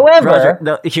 However... Roger,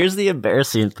 no, here's the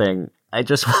embarrassing thing. I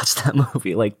just watched that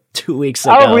movie like 2 weeks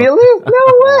ago. Oh, really? No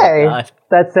way. God.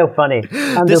 That's so funny.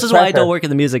 This is why I don't work in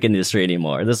the music industry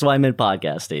anymore. This is why I'm in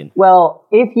podcasting. Well,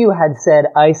 if you had said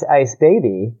Ice Ice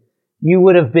Baby, you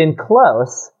would have been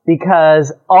close,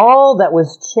 because all that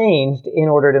was changed in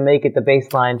order to make it the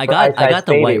bass line for Ice Ice Baby. I got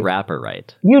the white rapper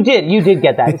right. You did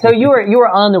get that. So you were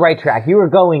on the right track. You were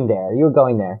going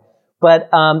there. But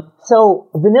so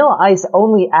Vanilla Ice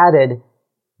only added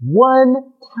one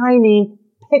tiny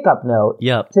pickup note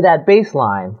to that bass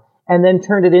line, and then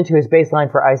turned it into his bass line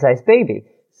for Ice Ice Baby.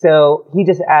 So he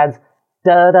just adds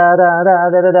da da da da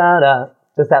da da da da,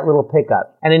 just that little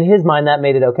pickup. And in his mind, that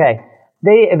made it okay.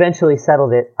 They eventually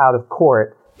settled it out of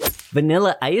court.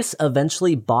 Vanilla Ice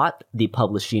eventually bought the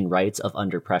publishing rights of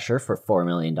Under Pressure for $4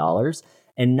 million,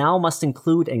 and now must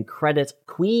include and credit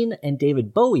Queen and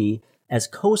David Bowie as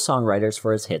co-songwriters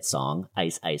for his hit song,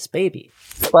 Ice Ice Baby.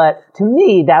 But to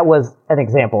me, that was an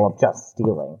example of just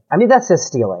stealing. I mean, that's just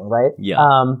stealing, right? Yeah.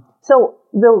 So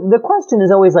the question is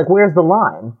always like, where's the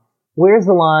line? Where's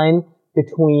the line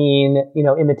between,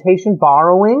 imitation,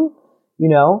 borrowing,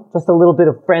 just a little bit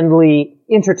of friendly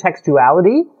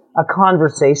intertextuality, a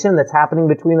conversation that's happening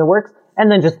between the works, and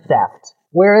then just theft?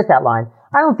 Where is that line?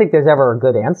 I don't think there's ever a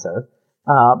good answer.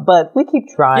 But we keep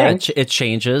trying. Yeah, it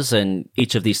changes, and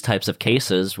each of these types of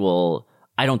cases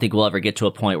I don't think we'll ever get to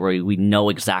a point where we know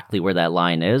exactly where that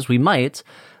line is. We might,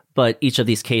 but each of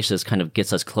these cases kind of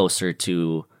gets us closer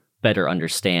to better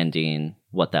understanding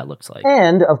what that looks like.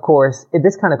 And, of course,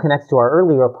 this kind of connects to our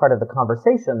earlier part of the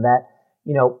conversation that,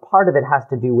 part of it has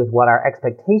to do with what our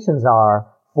expectations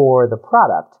are for the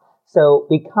product. So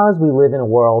because we live in a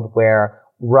world where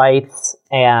rights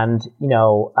and,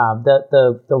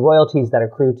 the royalties that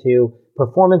accrue to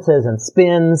performances and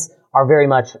spins are very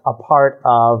much a part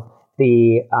of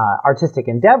the artistic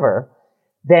endeavor,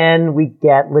 then we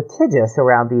get litigious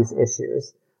around these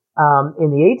issues. In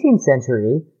the 18th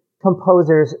century,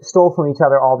 composers stole from each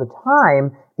other all the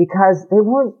time because they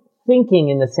weren't thinking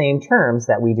in the same terms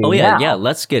that we do now. Oh, yeah, yeah.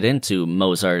 Let's get into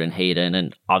Mozart and Haydn,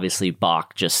 and obviously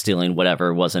Bach just stealing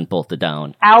whatever wasn't bolted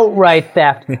down. Outright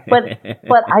theft. But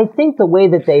I think the way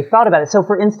that they thought about it, so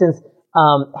for instance,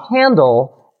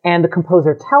 Handel and the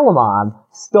composer Telemann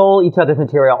stole each other's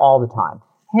material all the time.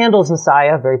 Handel's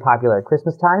Messiah, very popular at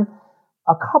Christmas time.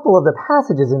 A couple of the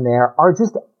passages in there are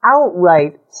just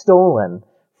outright stolen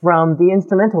from the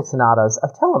instrumental sonatas of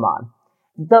Telemann.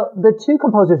 The two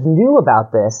composers knew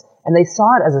about this, and they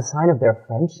saw it as a sign of their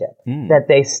friendship, that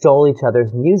they stole each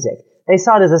other's music. They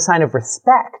saw it as a sign of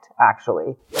respect,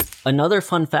 actually. Another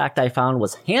fun fact I found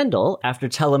was Handel, after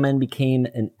Telemann became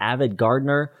an avid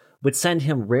gardener, would send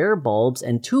him rare bulbs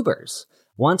and tubers.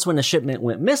 Once when a shipment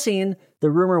went missing, the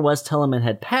rumor was Telemann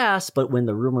had passed, but when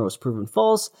the rumor was proven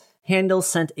false, Handel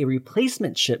sent a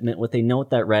replacement shipment with a note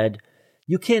that read,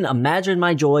 "You can imagine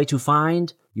my joy to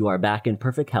find you are back in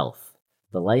perfect health."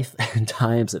 The life and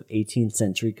times of 18th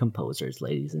century composers,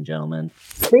 ladies and gentlemen.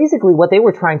 Basically, what they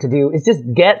were trying to do is just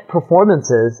get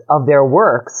performances of their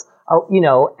works,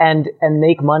 and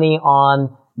make money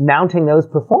on mounting those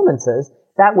performances.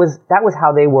 That was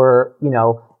how they were,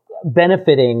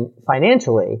 benefiting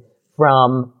financially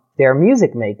from their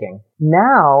music making.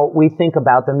 Now we think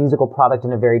about the musical product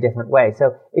in a very different way.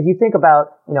 So if you think about,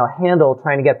 Handel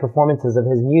trying to get performances of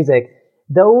his music,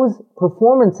 those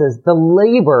performances, the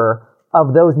labor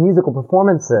of those musical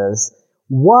performances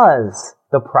was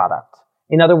the product.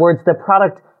 In other words, the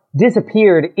product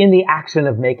disappeared in the action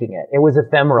of making it. It was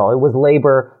ephemeral. It was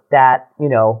labor that,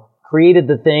 created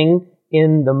the thing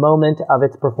in the moment of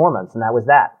its performance, and that was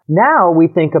that. Now we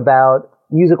think about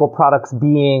musical products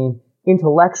being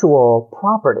intellectual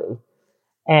property,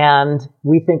 and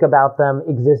we think about them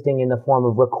existing in the form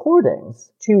of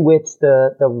recordings to which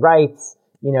the rights,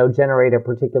 generate a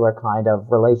particular kind of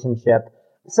relationship.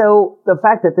 So the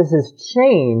fact that this has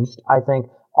changed, I think,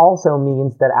 also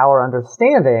means that our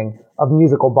understanding of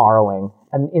musical borrowing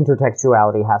and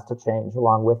intertextuality has to change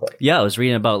along with it. Yeah, I was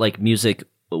reading about like music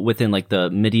within like the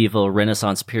medieval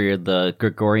Renaissance period, the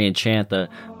Gregorian chant,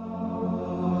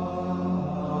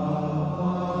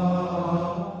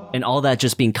 and all that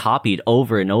just being copied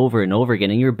over and over and over again.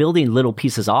 And you're building little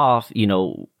pieces off,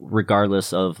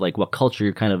 regardless of like what culture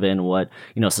you're kind of in, what,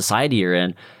 society you're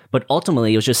in. But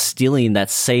ultimately, it was just stealing that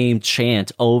same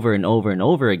chant over and over and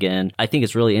over again. I think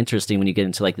it's really interesting when you get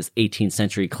into like this 18th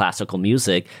century classical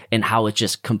music and how it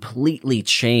just completely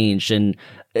changed. And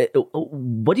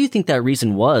what do you think that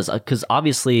reason was? Because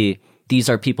obviously, these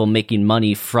are people making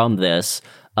money from this.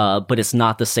 But it's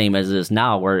not the same as it is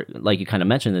now, where, like you kind of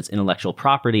mentioned, it's intellectual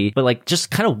property. But like,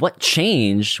 just kind of what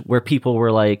changed where people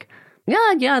were like,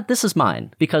 yeah, this is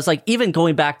mine. Because like, even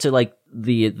going back to like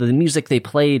the music they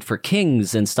played for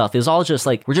kings and stuff is all just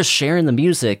like, we're just sharing the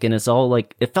music, and it's all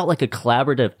like, it felt like a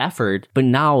collaborative effort, but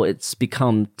now it's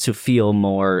become to feel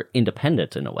more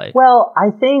independent in a way. Well, I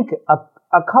think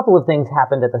a couple of things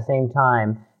happened at the same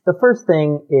time. The first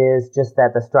thing is just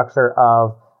that the structure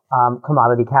of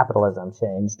commodity capitalism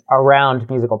changed around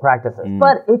musical practices.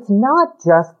 But it's not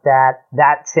just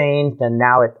that changed and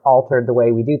now it altered the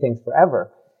way we do things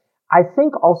forever. I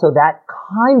think also that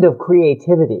kind of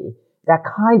creativity, that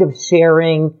kind of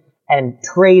sharing and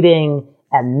trading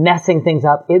and messing things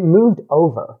up, it moved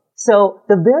over. So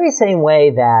the very same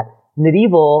way that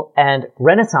medieval and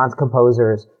Renaissance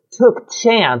composers took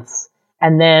chants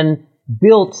and then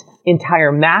built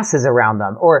entire masses around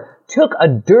them, or took a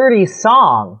dirty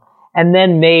song and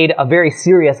then made a very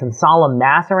serious and solemn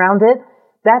mass around it,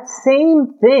 that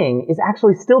same thing is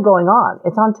actually still going on.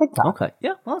 It's on TikTok. Okay.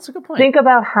 Yeah, well, that's a good point. Think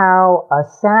about how a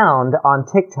sound on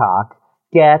TikTok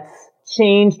gets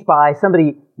changed by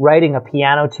somebody writing a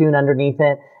piano tune underneath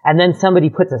it, and then somebody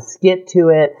puts a skit to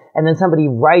it, and then somebody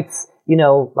writes,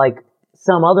 like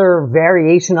some other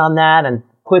variation on that and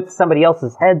puts somebody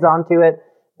else's heads onto it.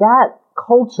 That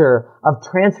culture of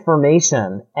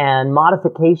transformation and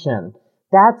modification,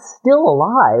 that's still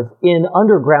alive in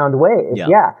underground ways.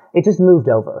 Yeah, it just moved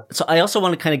over. So I also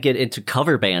want to kind of get into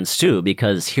cover bands too,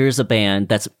 because here's a band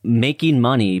that's making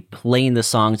money playing the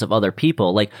songs of other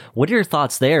people. Like, what are your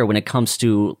thoughts there when it comes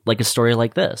to like a story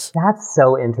like this? That's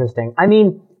so interesting. I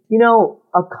mean,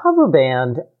 a cover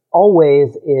band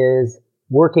always is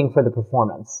working for the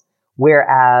performance,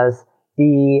 whereas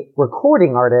the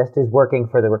recording artist is working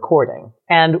for the recording.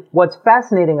 And what's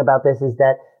fascinating about this is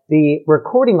that the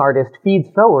recording artist feeds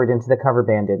forward into the cover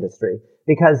band industry,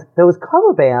 because those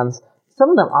cover bands, some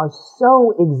of them are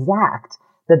so exact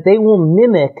that they will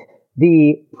mimic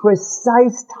the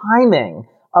precise timing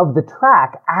of the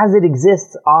track as it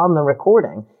exists on the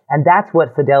recording. And that's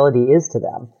what fidelity is to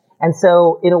them. And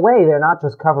so in a way, they're not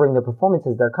just covering the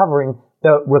performances, they're covering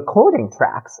the recording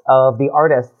tracks of the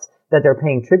artists that they're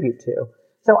paying tribute to.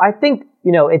 So I think,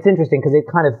 it's interesting because it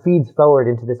kind of feeds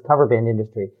forward into this cover band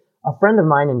industry. A friend of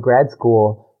mine in grad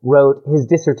school wrote his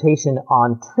dissertation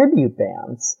on tribute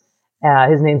bands.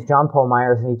 His name's John Paul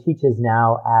Myers, and he teaches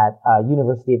now at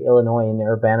University of Illinois in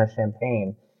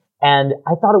Urbana-Champaign. And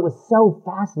I thought it was so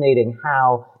fascinating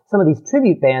how some of these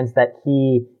tribute bands that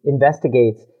he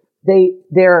investigates,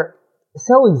 they're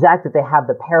so exact that they have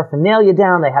the paraphernalia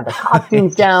down, they have the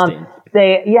costumes down.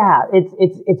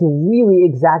 It's a really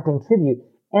exacting tribute.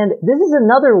 And this is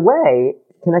another way,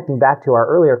 connecting back to our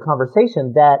earlier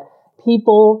conversation, that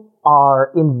people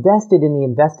are invested in the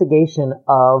investigation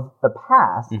of the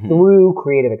past through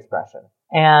creative expression.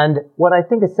 And what I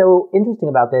think is so interesting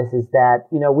about this is that,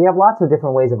 we have lots of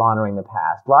different ways of honoring the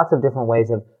past, lots of different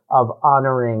ways of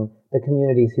honoring the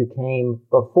communities who came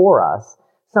before us.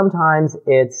 Sometimes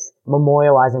it's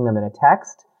memorializing them in a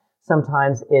text.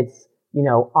 Sometimes it's,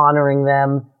 honoring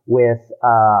them with,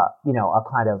 a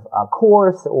kind of a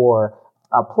course or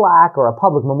a plaque or a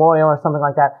public memorial or something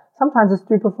like that. Sometimes it's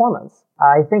through performance.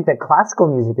 I think that classical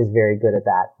music is very good at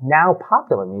that. Now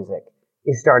popular music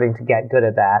is starting to get good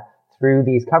at that through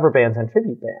these cover bands and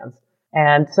tribute bands.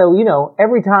 And so,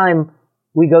 every time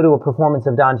we go to a performance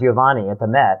of Don Giovanni at the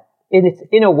Met, it's,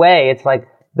 in a way, it's like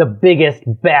the biggest,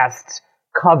 best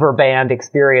cover band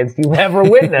experience you've ever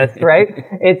witnessed, right?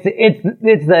 It's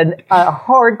a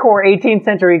hardcore 18th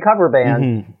century cover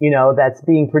band, that's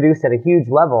being produced at a huge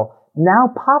level.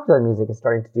 Now popular music is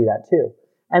starting to do that too.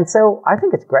 And so I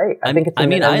think it's great. I think it's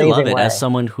an I amazing love it way. as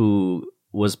someone who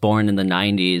was born in the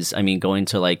 90s. I mean, going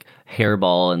to like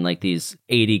Hairball and like these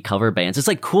 80 cover bands, it's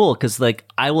like cool because like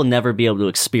I will never be able to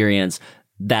experience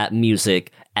that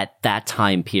music at that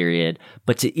time period.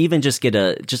 But to even just get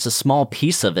a small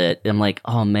piece of it, I'm like,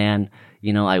 oh man,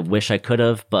 you know, I wish I could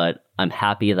have, but I'm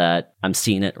happy that I'm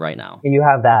seeing it right now. You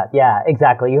have that. Yeah,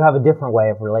 exactly. You have a different way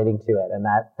of relating to it. And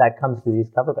that comes through these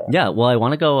cover bands. Yeah. Well, I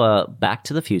want to go back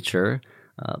to the future.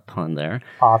 Pun there.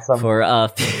 Awesome. For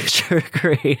future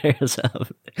creators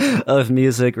of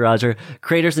music, Roger,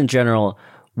 creators in general,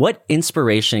 what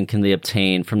inspiration can they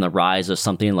obtain from the rise of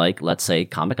something like, let's say,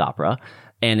 comic opera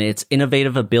and its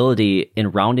innovative ability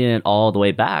in rounding it all the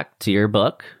way back to your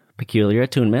book, Peculiar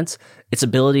Attunements, its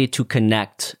ability to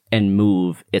connect and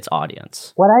move its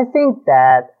audience? What I think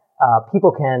that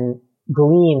people can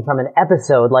glean from an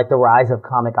episode like the rise of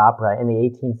comic opera in the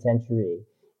 18th century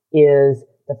is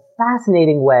the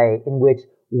fascinating way in which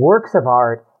works of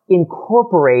art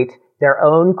incorporate their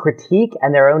own critique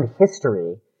and their own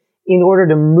history in order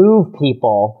to move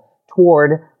people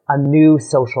toward a new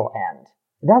social end.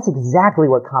 That's exactly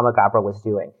what comic opera was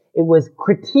doing. It was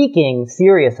critiquing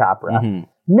serious opera,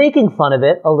 making fun of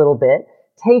it a little bit,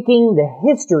 taking the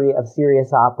history of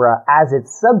serious opera as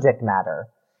its subject matter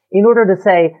in order to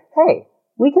say, hey,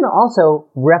 we can also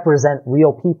represent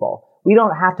real people. We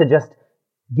don't have to just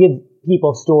give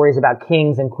people stories about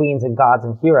kings and queens and gods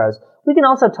and heroes. We can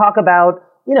also talk about,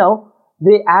 you know,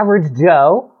 the average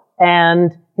Joe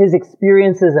and his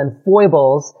experiences and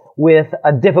foibles with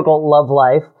a difficult love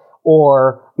life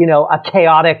or, you know, a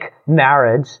chaotic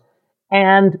marriage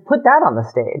and put that on the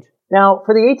stage. Now,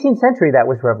 for the 18th century, that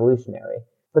was revolutionary.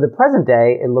 For the present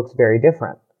day, it looks very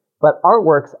different. But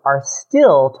artworks are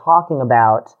still talking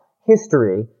about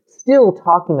history, still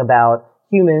talking about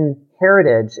human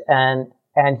heritage and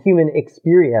human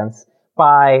experience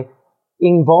by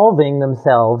involving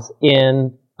themselves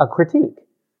in a critique.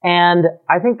 And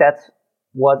I think that's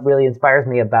what really inspires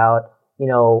me about, you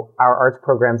know, our arts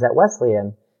programs at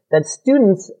Wesleyan, that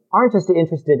students aren't just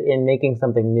interested in making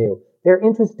something new. They're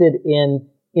interested in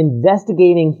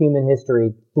investigating human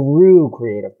history through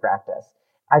creative practice.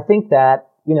 I think that,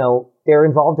 you know, they're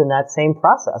involved in that same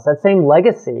process, that same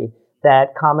legacy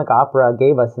that comic opera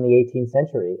gave us in the 18th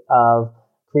century of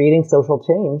creating social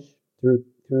change through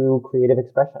creative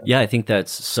expression. Yeah, I think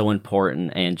that's so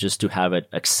important, and just to have it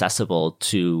accessible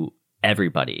to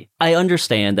everybody. I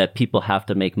understand that people have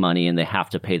to make money and they have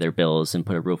to pay their bills and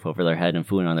put a roof over their head and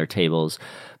food on their tables,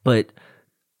 but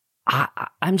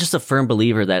I'm just a firm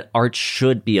believer that art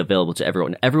should be available to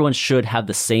everyone. Everyone should have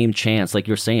the same chance, like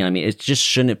you're saying. I mean, it just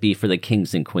shouldn't be for the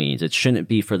kings and queens. It shouldn't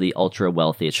be for the ultra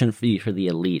wealthy. It shouldn't be for the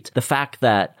elite. The fact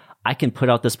that I can put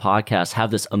out this podcast,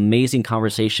 have this amazing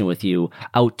conversation with you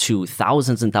out to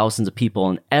thousands and thousands of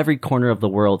people in every corner of the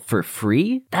world for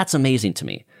free, that's amazing to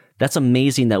me. That's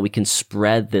amazing that we can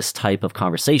spread this type of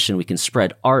conversation. We can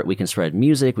spread art, we can spread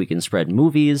music, we can spread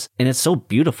movies, and it's so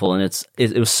beautiful. And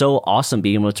it was so awesome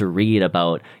being able to read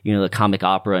about, you know, the comic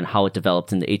opera and how it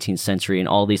developed in the 18th century and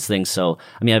all these things. So,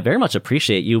 I mean, I very much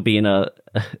appreciate you being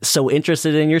so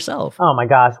interested in yourself. Oh my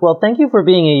gosh. Well, thank you for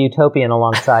being a utopian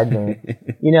alongside me.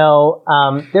 You know,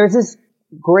 there's this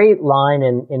great line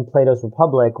in Plato's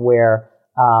Republic where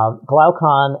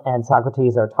Glaucon and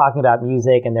Socrates are talking about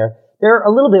music, and they're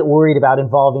a little bit worried about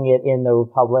involving it in the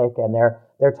Republic, and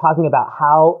they're talking about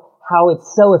how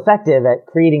it's so effective at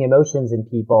creating emotions in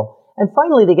people. And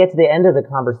finally, they get to the end of the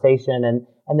conversation,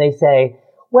 and they say,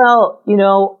 well, you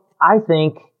know, I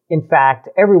think, in fact,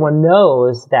 everyone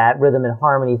knows that rhythm and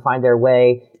harmony find their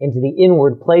way into the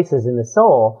inward places in the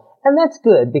soul, and that's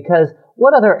good, because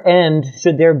what other end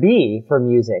should there be for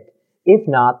music if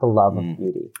not the love of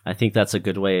beauty? I think that's a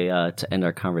good way to end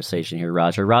our conversation here,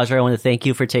 Roger. Roger, I want to thank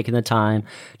you for taking the time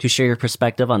to share your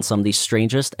perspective on some of the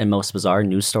strangest and most bizarre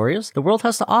news stories the world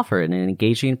has to offer in an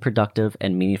engaging, productive,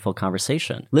 and meaningful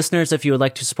conversation. Listeners, if you would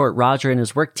like to support Roger in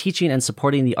his work teaching and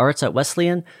supporting the arts at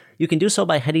Wesleyan, you can do so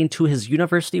by heading to his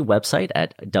university website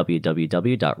at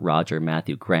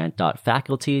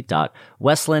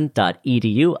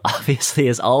www.rogermatthewgrant.faculty.wesleyan.edu. Obviously,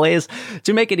 as always,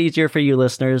 to make it easier for you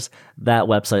listeners, that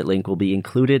website link will be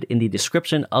included in the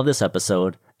description of this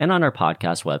episode and on our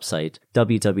podcast website,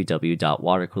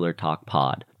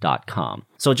 www.watercoolertalkpod.com.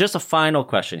 So just a final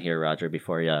question here, Roger,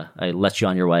 before I let you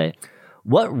on your way.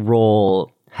 What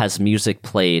role has music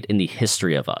played in the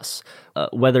history of us?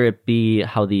 Whether it be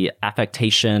how the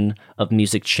affectation of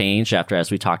music changed after,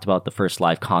 as we talked about, the first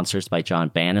live concerts by John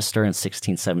Bannister in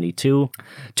 1672,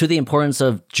 to the importance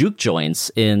of juke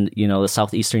joints in, you know, the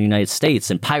southeastern United States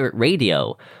and pirate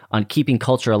radio on keeping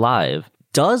culture alive,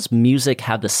 does music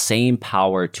have the same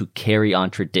power to carry on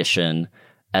tradition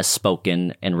as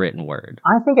spoken and written word?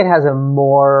 I think it has a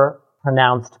more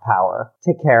pronounced power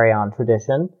to carry on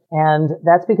tradition, and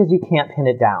that's because you can't pin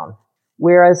it down.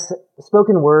 Whereas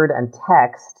spoken word and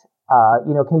text,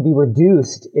 can be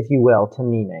reduced, if you will, to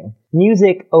meaning.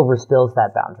 Music overspills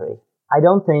that boundary. I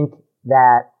don't think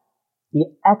that the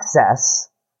excess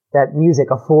that music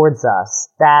affords us,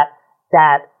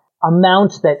 that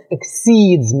amount that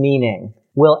exceeds meaning,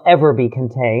 will ever be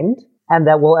contained, and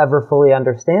that we'll ever fully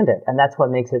understand it. And that's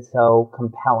what makes it so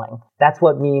compelling. That's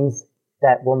what means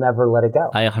that we'll never let it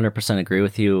go. I 100% agree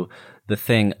with you.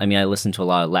 I listen to a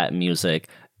lot of Latin music,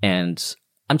 and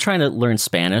I'm trying to learn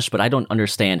Spanish, but I don't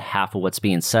understand half of what's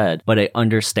being said, but I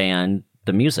understand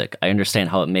the music. I understand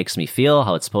how it makes me feel,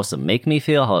 how it's supposed to make me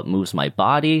feel, how it moves my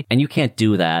body. And you can't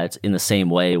do that in the same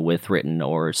way with written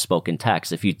or spoken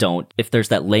text if there's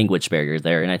that language barrier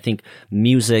there. And I think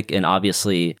music, and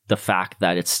obviously the fact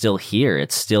that it's still here,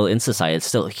 it's still in society, it's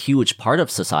still a huge part of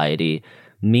society,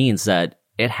 means that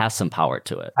it has some power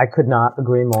to it. I could not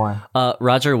agree more.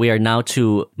 Roger, we are now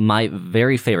to my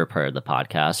very favorite part of the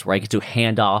podcast, where I get to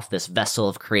hand off this vessel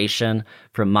of creation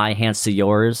from my hands to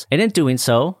yours. And in doing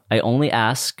so, I only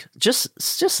ask just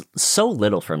so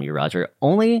little from you, Roger,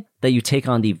 only that you take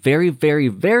on the very, very,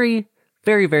 very,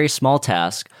 very, very small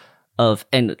task of,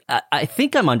 and I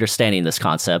think I'm understanding this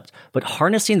concept, but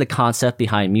harnessing the concept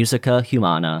behind musica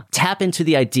humana, tap into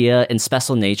the idea and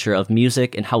special nature of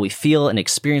music and how we feel and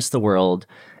experience the world,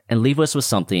 and leave us with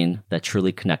something that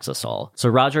truly connects us all. So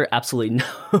Roger, absolutely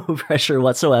no pressure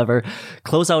whatsoever.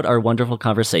 Close out our wonderful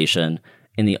conversation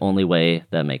in the only way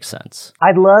that makes sense.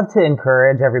 I'd love to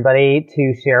encourage everybody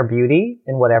to share beauty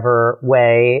in whatever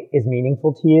way is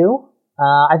meaningful to you.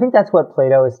 I think that's what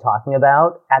Plato is talking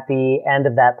about at the end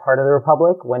of that part of the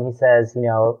Republic, when he says,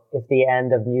 if the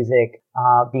end of music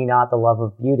be not the love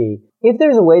of beauty. If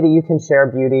there's a way that you can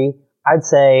share beauty, I'd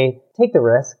say take the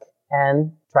risk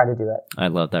and try to do it. I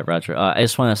love that, Roger. I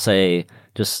just want to say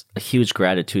just a huge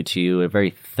gratitude to you, a very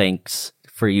thanks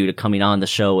for you to coming on the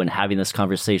show and having this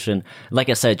conversation. Like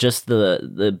I said, just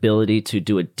the ability to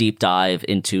do a deep dive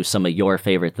into some of your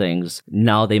favorite things.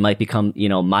 Now they might become,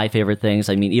 my favorite things.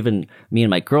 I mean, even me and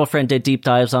my girlfriend did deep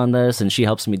dives on this, and she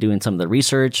helps me doing some of the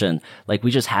research. And we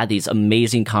just had these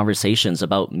amazing conversations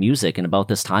about music and about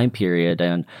this time period.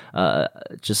 And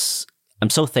I'm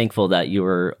so thankful that you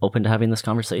were open to having this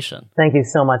conversation. Thank you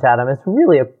so much, Adam. It's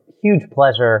really a huge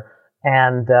pleasure.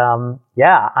 And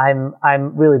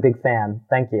I'm really a big fan.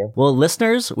 Thank you. Well,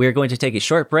 listeners, we are going to take a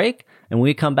short break, and when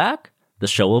we come back, the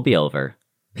show will be over.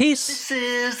 Peace. This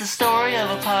is the story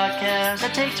of a podcast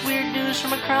that takes weird news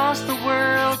from across the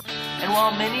world. And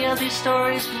while many of these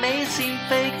stories may seem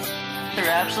fake, they're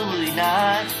absolutely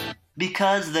not,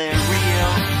 because they're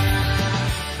real.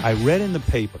 I read in the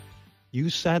paper, you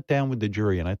sat down with the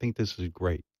jury, and I think this is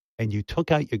great, and you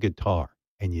took out your guitar.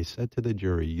 And you said to the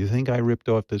jury, you think I ripped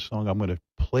off this song? I'm going to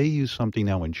play you something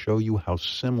now and show you how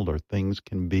similar things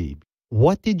can be.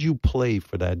 What did you play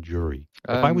for that jury?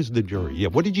 If I was the jury,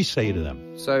 what did you say to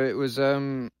them? So it was,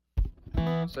 so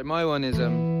my one is,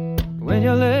 when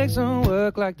your legs don't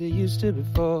work like they used to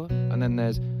before. And then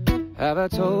there's, have I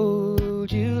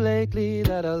told you lately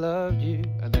that I loved you?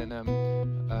 And then,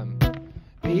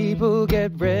 people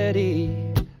get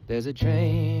ready, there's a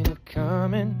train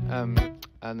coming.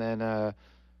 And then,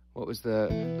 what was the,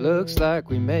 looks like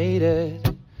we made it,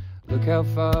 look how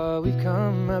far we've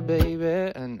come, my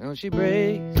baby, and she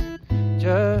breaks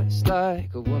just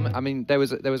like a woman. I mean, there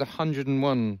was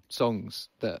 101 songs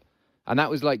that, and that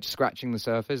was like scratching the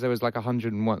surface. There was like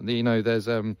 101, there's,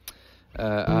 I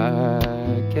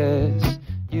guess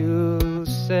you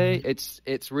say,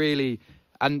 it's really,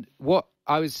 and what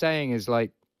I was saying is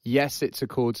yes, it's a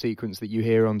chord sequence that you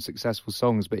hear on successful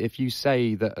songs, but if you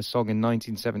say that a song in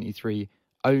 1973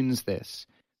 owns this,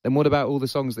 then what about all the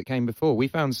songs that came before? We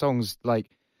found songs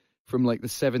from the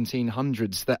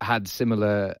 1700s that had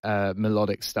similar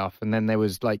melodic stuff, and then there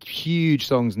was huge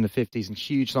songs in the 50s and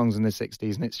huge songs in the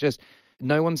 60s, and it's just,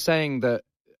 no one's saying that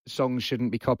songs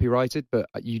shouldn't be copyrighted, but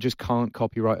you just can't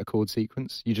copyright a chord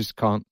sequence. You just can't.